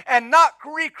God, and not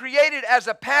recreated as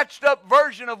a patched up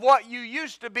version of what you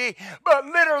used to be, but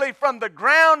literally from the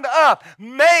ground up,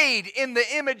 made in the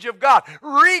image of God,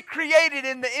 recreated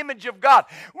in the image of God.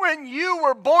 When you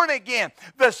were born again,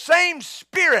 the same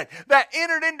Spirit that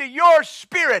entered into your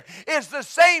spirit is the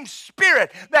same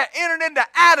Spirit that entered into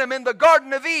Adam in the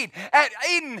Garden of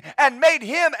Eden and made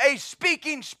him a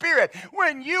speaking spirit.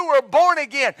 When you were born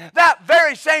again, that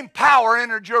very same power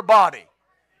entered your body.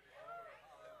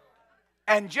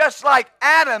 And just like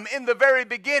Adam in the very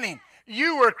beginning,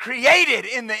 you were created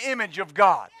in the image of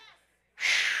God.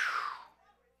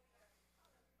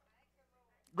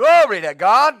 Glory to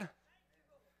God.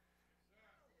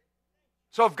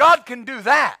 So if God can do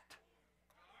that,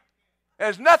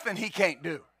 there's nothing He can't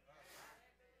do.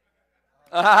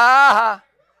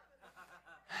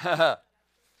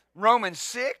 Romans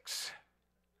 6,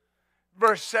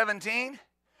 verse 17.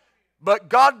 But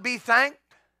God be thanked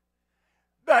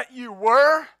that you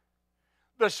were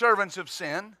the servants of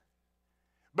sin,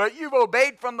 but you've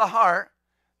obeyed from the heart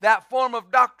that form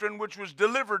of doctrine which was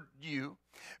delivered you.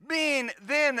 Being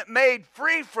then made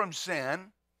free from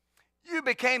sin, you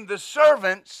became the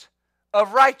servants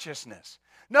of righteousness.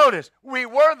 Notice, we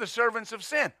were the servants of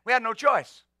sin. We had no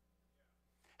choice.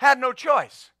 Had no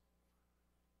choice.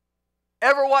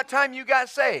 Ever what time you got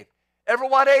saved? Ever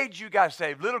what age you got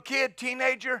saved? Little kid,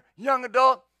 teenager, young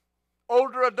adult,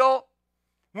 older adult?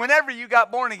 Whenever you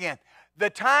got born again. The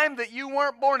time that you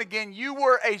weren't born again, you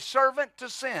were a servant to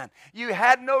sin. You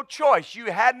had no choice.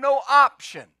 You had no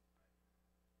option.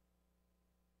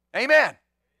 Amen.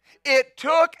 It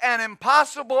took an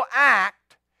impossible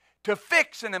act to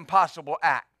fix an impossible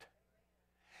act.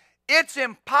 It's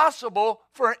impossible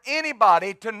for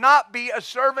anybody to not be a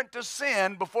servant to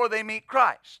sin before they meet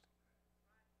Christ.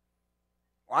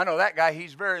 Well, I know that guy,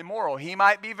 he's very moral. He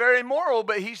might be very moral,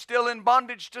 but he's still in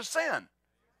bondage to sin.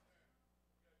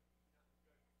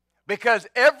 Because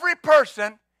every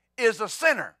person is a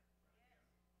sinner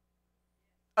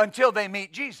until they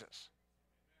meet Jesus.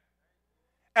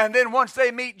 And then once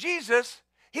they meet Jesus,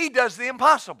 He does the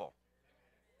impossible.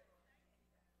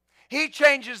 He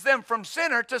changes them from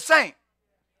sinner to saint.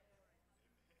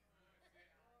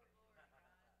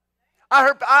 I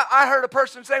heard a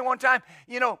person say one time,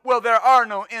 well, there are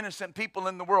no innocent people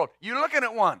in the world. You're looking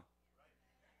at one.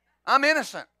 I'm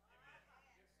innocent.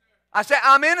 I say,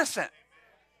 I'm innocent.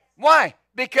 Why?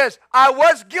 Because I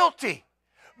was guilty,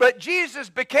 but Jesus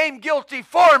became guilty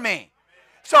for me.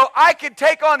 So I could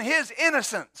take on His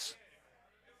innocence.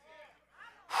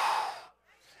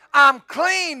 I'm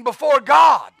clean before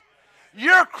God.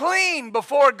 You're clean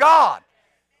before God.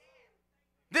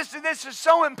 This is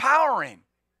so empowering.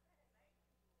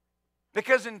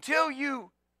 Because until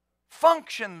you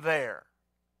function there,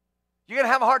 you're going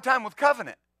to have a hard time with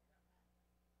covenant.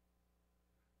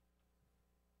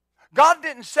 God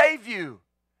didn't save you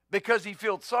because He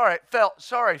felt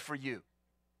sorry for you.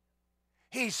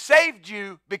 He saved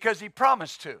you because He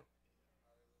promised to.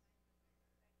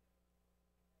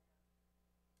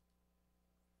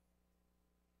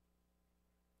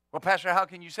 Well, Pastor, how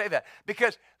can you say that?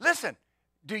 Because, listen,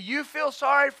 do you feel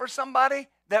sorry for somebody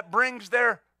that brings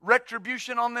their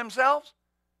retribution on themselves?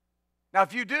 Now,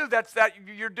 if you do,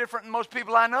 you're different than most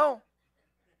people I know.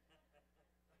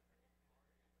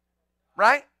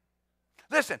 Right?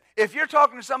 Listen, if you're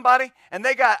talking to somebody and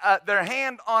they got their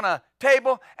hand on a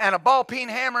table and a ball-peen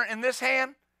hammer in this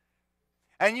hand,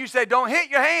 and you say, don't hit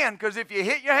your hand, because if you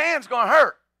hit your hand, it's going to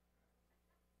hurt.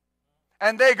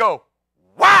 And they go,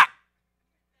 whack!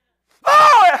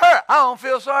 Oh, it hurt. I don't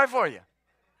feel sorry for you.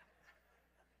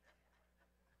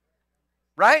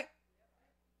 Right?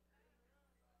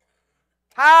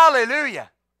 Hallelujah.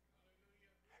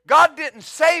 God didn't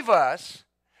save us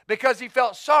because He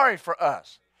felt sorry for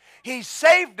us. He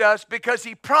saved us because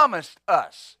He promised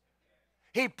us.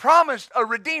 He promised a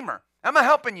Redeemer. Am I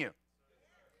helping you?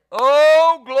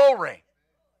 Oh, glory.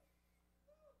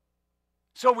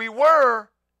 So we were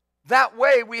that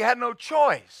way. We had no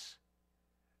choice.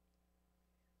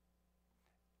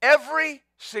 Every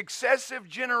successive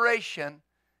generation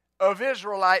of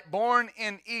Israelite born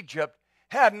in Egypt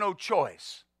had no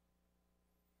choice.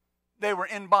 They were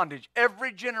in bondage.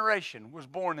 Every generation was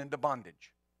born into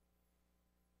bondage.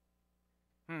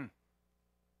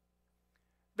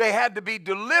 They had to be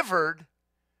delivered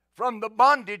from the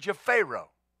bondage of Pharaoh.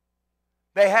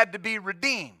 They had to be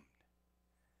redeemed.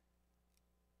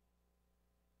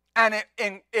 And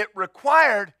it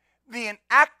required the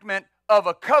enactment of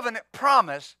a covenant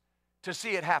promise to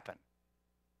see it happen.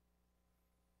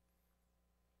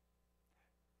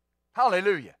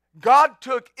 Hallelujah. God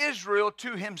took Israel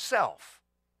to himself.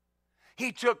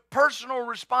 He took personal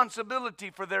responsibility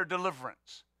for their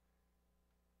deliverance.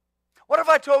 What if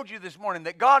I told you this morning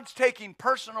that God's taking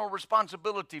personal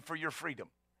responsibility for your freedom?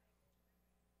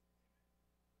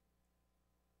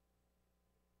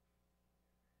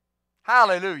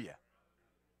 Hallelujah.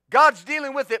 God's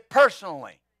dealing with it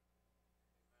personally.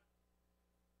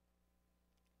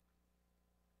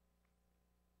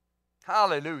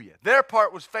 Hallelujah. Their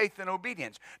part was faith and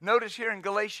obedience. Notice here in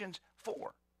Galatians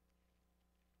 4.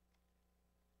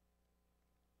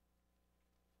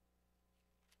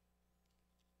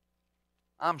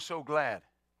 I'm so glad.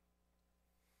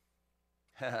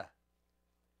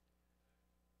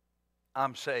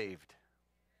 I'm saved.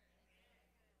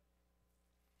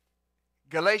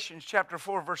 Galatians chapter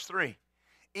 4, verse 3.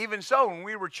 Even so, when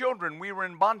we were children, we were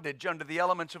in bondage under the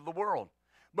elements of the world.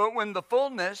 But when the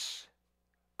fullness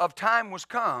of time was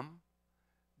come,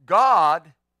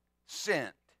 God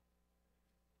sent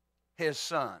his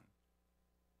Son,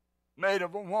 made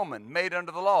of a woman, made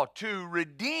under the law, to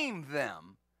redeem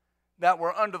them that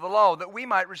were under the law, that we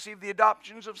might receive the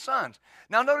adoptions of sons.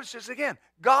 Now notice this again.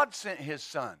 God sent his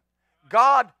Son.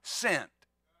 God sent.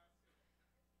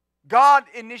 God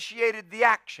initiated the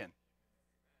action.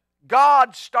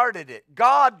 God started it.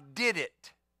 God did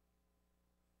it.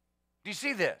 Do you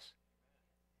see this?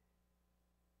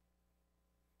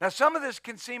 Now some of this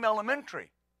can seem elementary,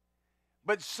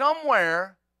 but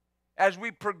somewhere as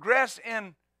we progress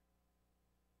in,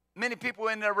 many people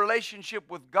in their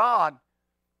relationship with God,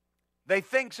 they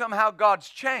think somehow God's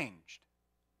changed.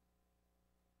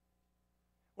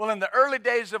 Well, in the early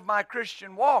days of my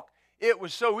Christian walk, it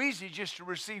was so easy just to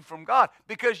receive from God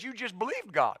because you just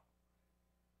believed God.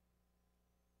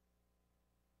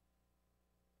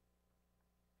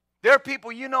 There are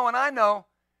people you know and I know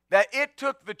that it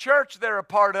took the church they're a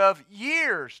part of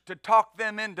years to talk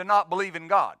them into not believing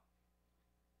God.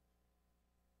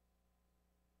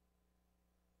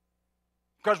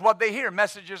 Because what they hear,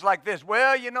 messages like this,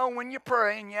 well, you know, when you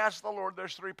pray and you ask the Lord,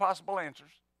 there's 3 possible answers.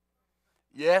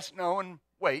 Yes, no, and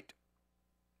wait.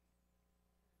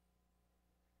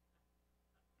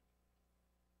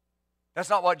 That's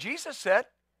not what Jesus said.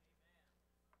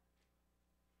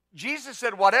 Jesus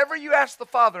said, whatever you ask the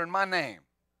Father in my name.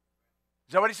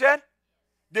 Is that what he said?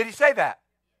 Did he say that?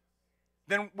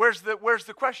 Then where's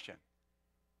the question?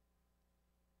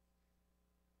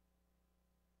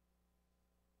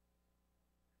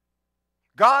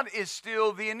 God is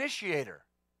still the initiator.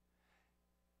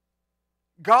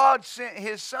 God sent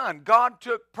his Son. God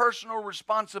took personal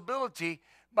responsibility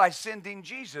by sending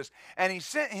Jesus. And he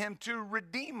sent him to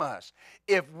redeem us.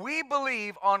 If we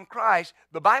believe on Christ,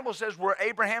 the Bible says we're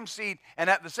Abraham's seed, and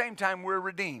at the same time we're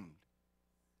redeemed.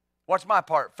 What's my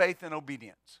part? Faith and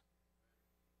obedience.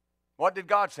 What did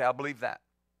God say? I believe that.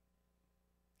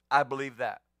 I believe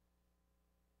that.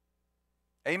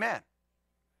 Amen.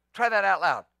 Try that out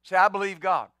loud. Say, I believe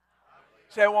God.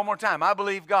 Say it one more time. I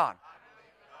believe God.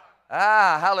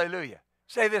 Ah, hallelujah.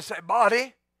 Say this. Say,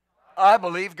 body, I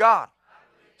believe God.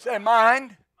 Say,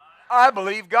 mind, I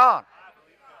believe God.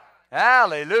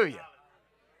 Hallelujah.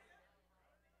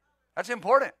 That's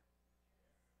important.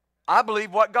 I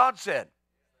believe what God said.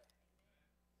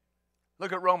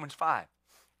 Look at Romans 5.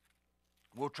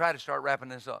 We'll try to start wrapping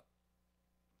this up.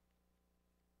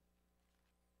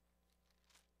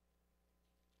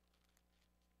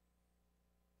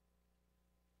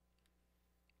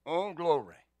 Oh,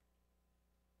 glory.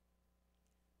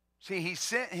 See, he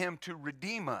sent him to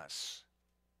redeem us.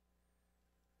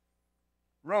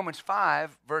 Romans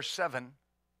 5, verse 7.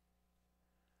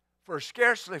 For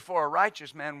scarcely for a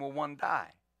righteous man will one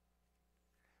die.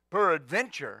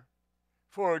 Peradventure,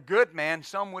 for a good man,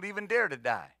 some would even dare to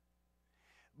die.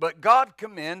 But God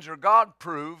commends, or God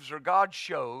proves, or God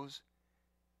shows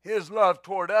his love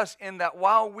toward us in that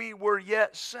while we were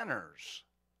yet sinners,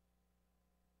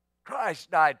 Christ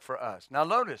died for us. Now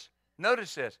notice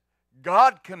this.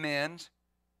 God commends,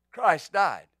 Christ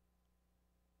died.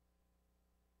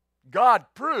 God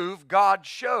proved, God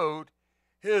showed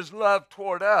his love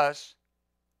toward us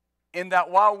in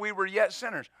that while we were yet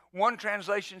sinners. One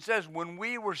translation says, when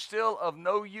we were still of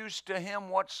no use to him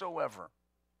whatsoever.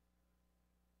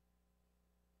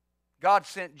 God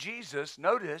sent Jesus,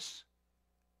 notice,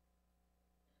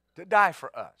 to die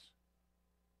for us.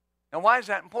 Now why is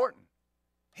that important?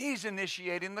 He's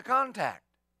initiating the contact.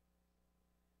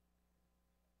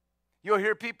 You'll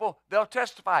hear people, they'll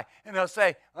testify, and they'll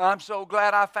say, I'm so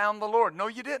glad I found the Lord. No,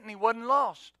 you didn't. He wasn't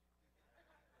lost.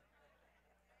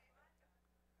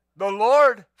 The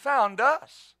Lord found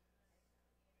us.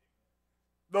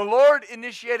 The Lord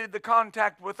initiated the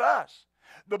contact with us.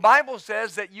 The Bible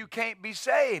says that you can't be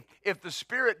saved if the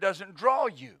Spirit doesn't draw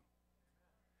you.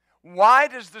 Why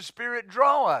does the Spirit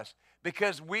draw us?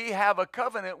 Because we have a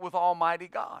covenant with Almighty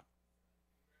God.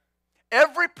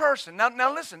 Every person,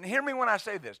 now listen, hear me when I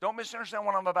say this. Don't misunderstand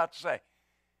what I'm about to say.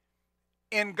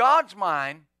 In God's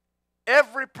mind,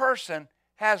 every person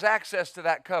has access to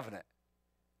that covenant.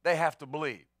 They have to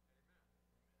believe.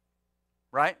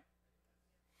 Right?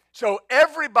 So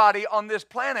everybody on this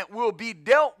planet will be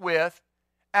dealt with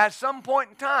at some point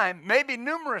in time, maybe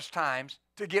numerous times,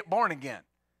 to get born again.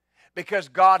 Because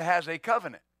God has a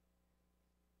covenant.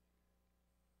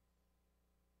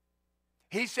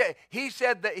 He said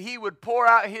that He would pour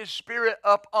out His Spirit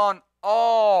up on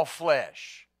all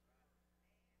flesh.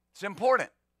 It's important.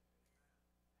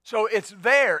 So it's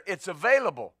there. It's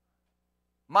available.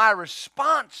 My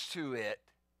response to it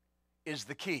is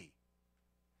the key.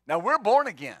 Now, we're born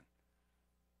again.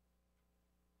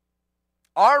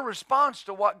 Our response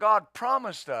to what God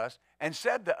promised us and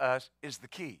said to us is the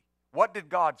key. What did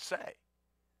God say?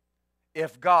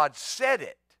 If God said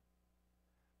it,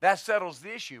 that settles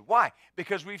the issue. Why?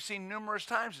 Because we've seen numerous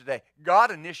times today,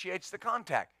 God initiates the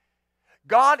contact.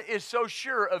 God is so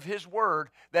sure of His word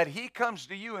that He comes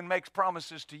to you and makes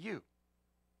promises to you.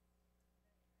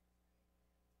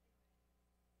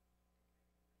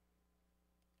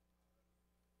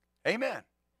 Amen.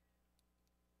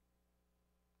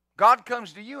 God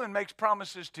comes to you and makes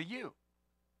promises to you.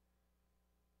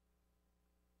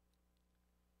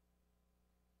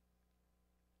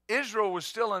 Israel was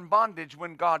still in bondage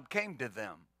when God came to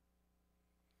them.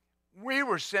 We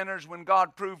were sinners when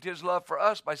God proved His love for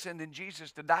us by sending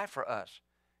Jesus to die for us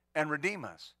and redeem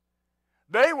us.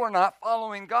 They were not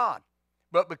following God,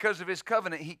 but because of His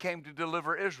covenant, He came to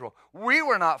deliver Israel. We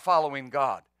were not following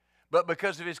God, but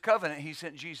because of His covenant, He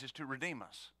sent Jesus to redeem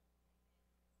us.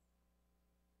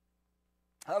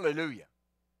 Hallelujah.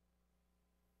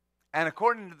 And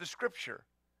according to the Scripture,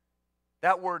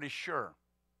 that word is sure.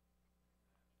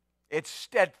 It's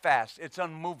steadfast. It's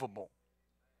unmovable.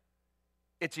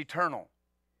 It's eternal.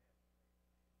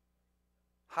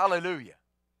 Hallelujah.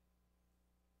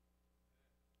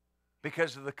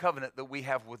 Because of the covenant that we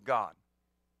have with God.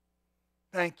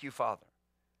 Thank you, Father.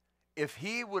 If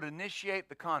He would initiate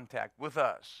the contact with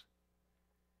us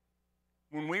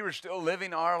when we were still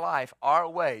living our life our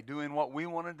way, doing what we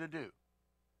wanted to do,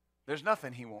 there's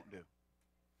nothing He won't do.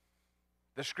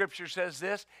 The Scripture says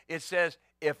this. It says,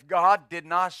 if God did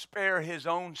not spare His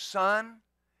own Son,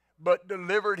 but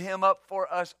delivered Him up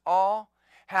for us all,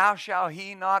 how shall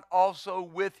He not also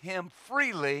with Him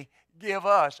freely give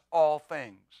us all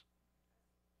things?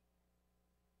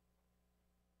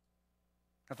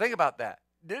 Now think about that.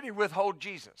 Did He withhold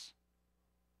Jesus?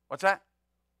 What's that?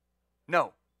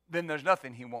 No. Then there's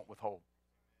nothing He won't withhold.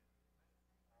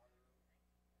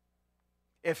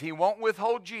 If He won't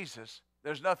withhold Jesus,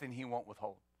 there's nothing He won't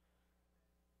withhold.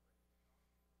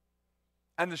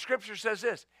 And the Scripture says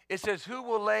this. It says, who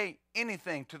will lay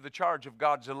anything to the charge of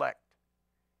God's elect?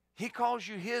 He calls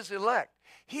you His elect.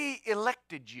 He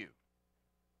elected you.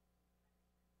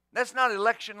 That's not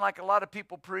election like a lot of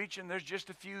people preach, and there's just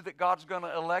a few that God's going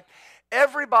to elect.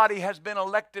 Everybody has been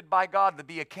elected by God to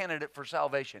be a candidate for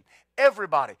salvation.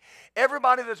 Everybody.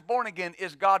 Everybody that's born again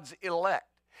is God's elect.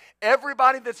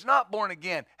 Everybody that's not born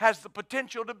again has the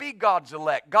potential to be God's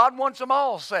elect. God wants them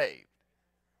all saved.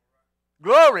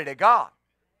 Glory to God.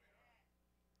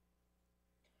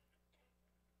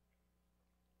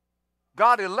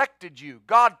 God elected you.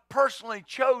 God personally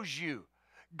chose you.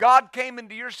 God came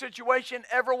into your situation,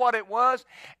 ever what it was,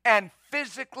 and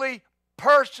physically,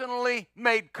 personally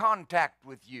made contact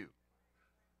with you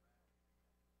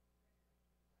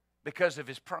because of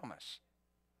His promise.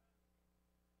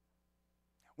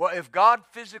 Well, if God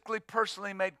physically,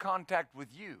 personally made contact with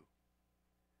you,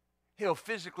 He'll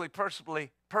physically,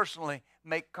 personally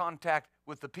make contact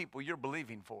with the people you're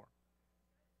believing for.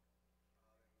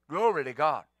 Glory to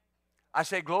God. I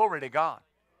say glory to God.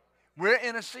 We're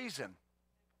in a season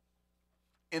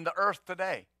in the earth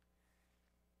today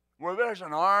where there's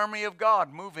an army of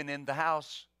God moving in the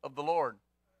house of the Lord,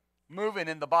 moving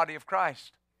in the body of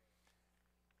Christ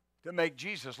to make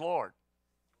Jesus Lord.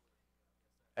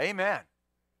 Amen.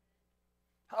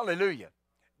 Hallelujah.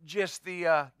 Just the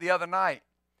other night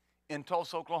in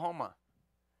Tulsa, Oklahoma,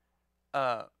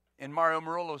 in Mario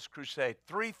Murillo's crusade,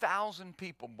 3,000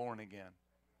 people born again.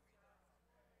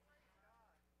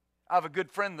 I have a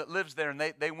good friend that lives there, and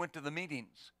they went to the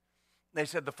meetings. They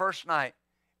said the first night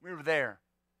we were there,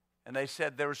 and they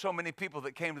said there were so many people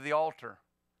that came to the altar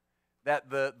that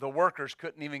the workers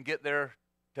couldn't even get there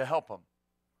to help them.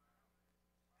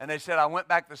 And they said, I went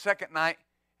back the second night,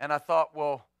 and I thought,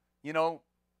 well, you know,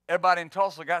 everybody in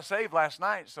Tulsa got saved last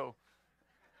night, so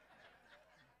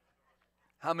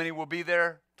how many will be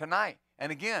there tonight?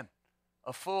 And again,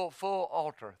 a full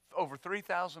altar, over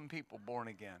 3,000 people born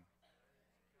again.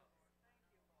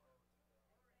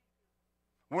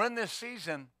 We're in this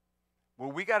season where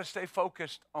we got to stay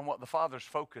focused on what the Father's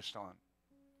focused on.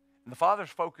 And the Father's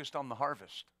focused on the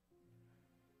harvest.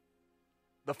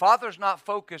 The Father's not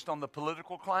focused on the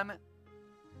political climate.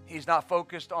 He's not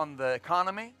focused on the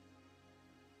economy.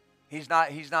 He's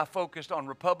not focused on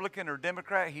Republican or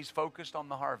Democrat. He's focused on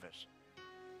the harvest.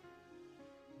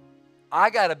 I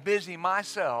got to busy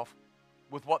myself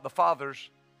with what the Father's,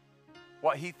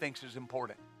 what He thinks is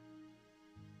important.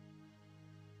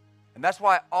 And that's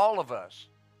why all of us,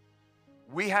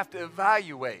 we have to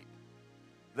evaluate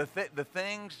the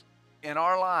things in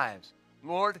our lives.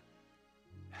 Lord,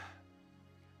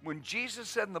 when Jesus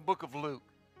said in the book of Luke,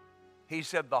 He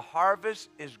said, the harvest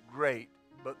is great,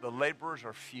 but the laborers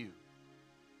are few.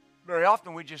 Very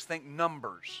often we just think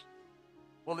numbers.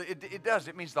 Well, it does.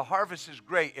 It means the harvest is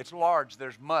great. It's large.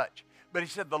 There's much. But He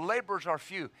said the laborers are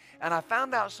few. And I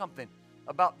found out something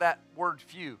about that word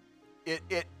few.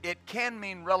 It can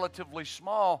mean relatively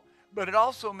small, but it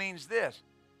also means this,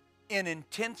 in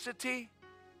intensity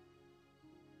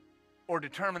or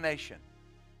determination.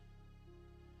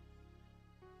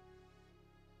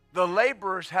 The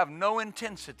laborers have no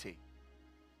intensity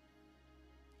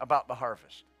about the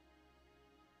harvest.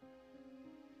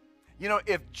 You know,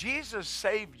 if Jesus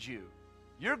saved you,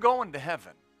 you're going to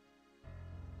heaven.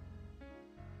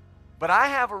 But I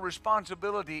have a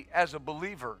responsibility as a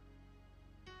believer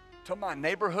to my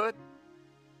neighborhood,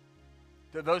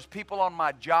 to those people on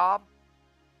my job.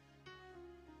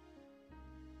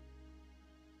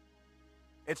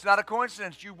 It's not a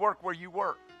coincidence you work where you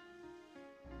work,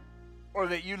 or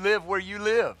that you live where you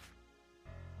live.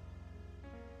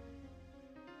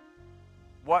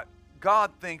 What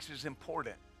God thinks is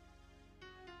important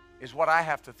is what I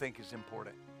have to think is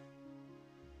important.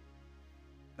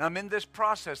 And I'm in this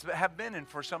process that I have been in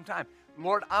for some time.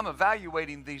 Lord, I'm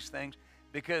evaluating these things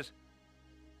because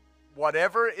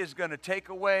whatever is going to take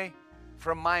away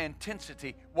from my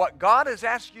intensity, what God has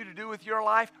asked you to do with your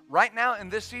life right now in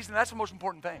this season, that's the most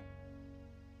important thing.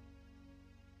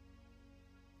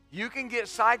 You can get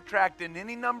sidetracked in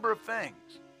any number of things.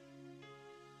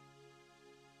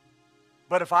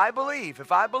 But if I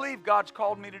believe God's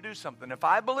called me to do something, if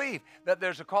I believe that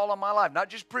there's a call on my life, not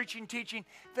just preaching, teaching,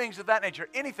 things of that nature,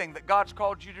 anything that God's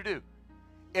called you to do,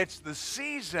 it's the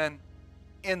season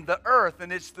in the earth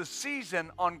and it's the season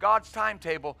on God's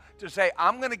timetable to say,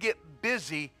 I'm going to get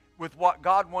busy with what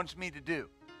God wants me to do.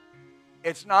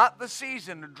 It's not the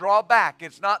season to draw back.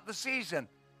 It's not the season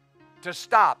to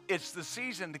stop. It's the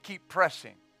season to keep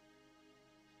pressing.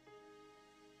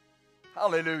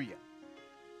 Hallelujah.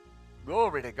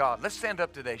 Glory to God. Let's stand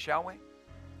up today, shall we?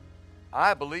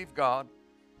 I believe God.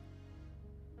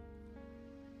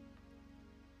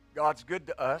 God's good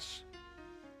to us.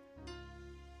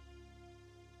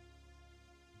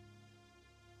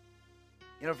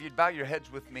 You know, if you'd bow your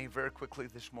heads with me very quickly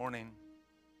this morning,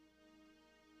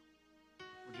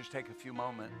 we'll just take a few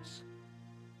moments.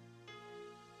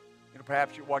 You know,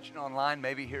 perhaps you're watching online,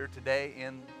 maybe here today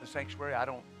in the sanctuary.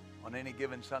 On any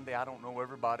given Sunday, I don't know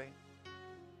everybody.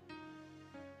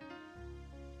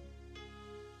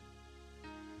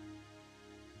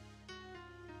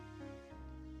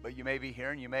 But you may be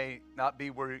here and you may not be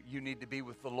where you need to be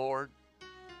with the Lord.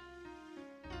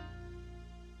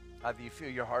 Either you feel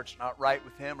your heart's not right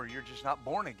with Him or you're just not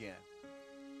born again.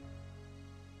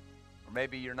 Or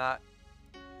maybe you're not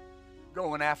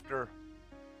going after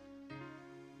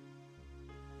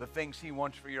the things He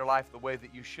wants for your life the way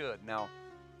that you should. Now,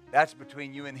 that's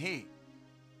between you and He.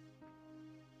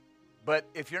 But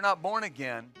if you're not born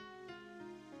again,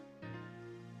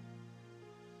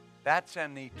 that's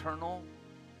an eternal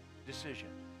decision.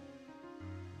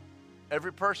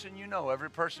 Every person you know,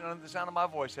 every person under the sound of my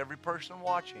voice, every person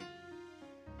watching,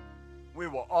 we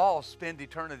will all spend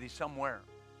eternity somewhere.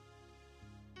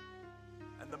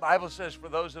 And the Bible says for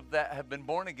those of that have been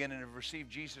born again and have received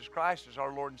Jesus Christ as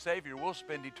our Lord and Savior, we'll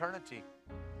spend eternity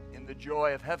in the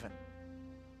joy of heaven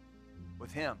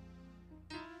with Him.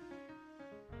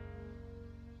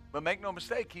 But make no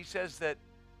mistake, He says that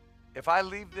if I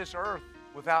leave this earth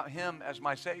without Him as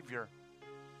my Savior,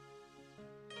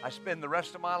 I spend the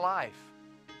rest of my life,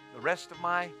 the rest of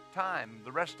my time,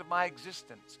 the rest of my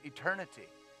existence, eternity,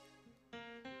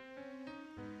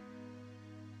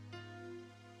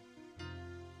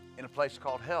 in a place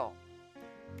called hell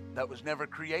that was never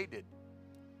created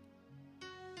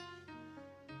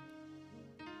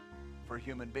for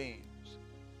human beings.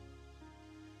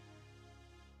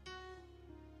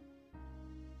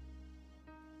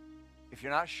 If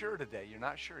you're not sure today, you're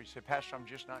not sure. You say, Pastor, I'm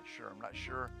just not sure. I'm not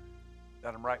sure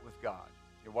that I'm right with God.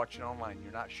 You're watching online.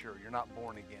 You're not sure. You're not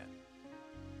born again.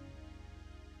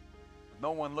 With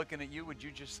no one looking at you, would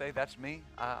you just say, that's me?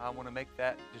 I want to make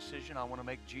that decision. I want to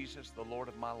make Jesus the Lord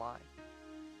of my life.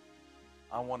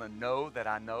 I want to know that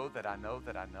I know that I know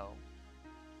that I know.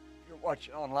 If you're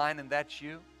watching online and that's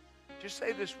you, just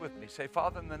say this with me. Say,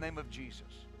 Father, in the name of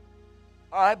Jesus,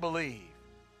 I believe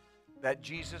that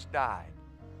Jesus died,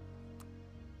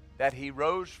 that He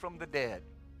rose from the dead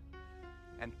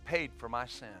and paid for my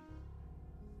sin.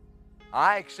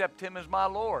 I accept Him as my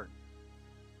Lord,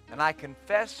 and I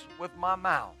confess with my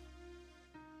mouth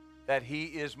that He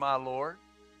is my Lord,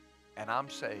 and I'm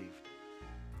saved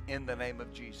in the name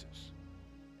of Jesus.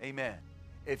 Amen.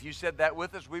 If you said that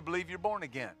with us, we believe you're born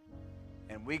again,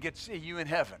 and we get to see you in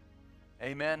heaven.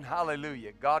 Amen.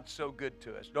 Hallelujah. God's so good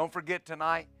to us. Don't forget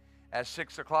tonight at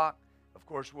 6 o'clock, of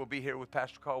course, we'll be here with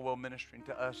Pastor Caldwell ministering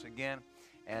to us again,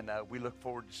 and we look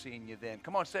forward to seeing you then.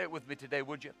 Come on, say it with me today,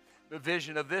 would you? The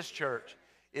vision of this church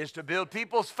is to build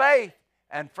people's faith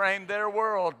and frame their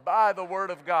world by the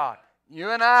Word of God. You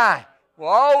and I will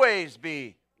always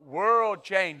be world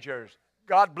changers.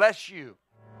 God bless you.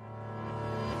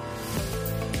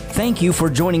 Thank you for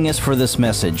joining us for this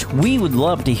message. We would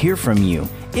love to hear from you.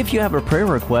 If you have a prayer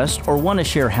request or want to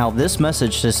share how this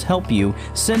message has helped you,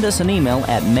 send us an email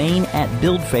at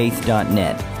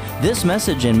main@buildfaith.net. This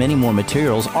message and many more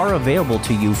materials are available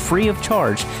to you free of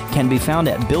charge, can be found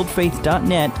at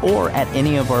buildfaith.net or at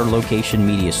any of our location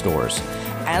media stores.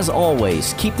 As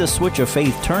always, keep the switch of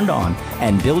faith turned on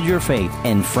and build your faith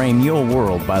and frame your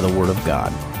world by the Word of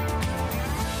God.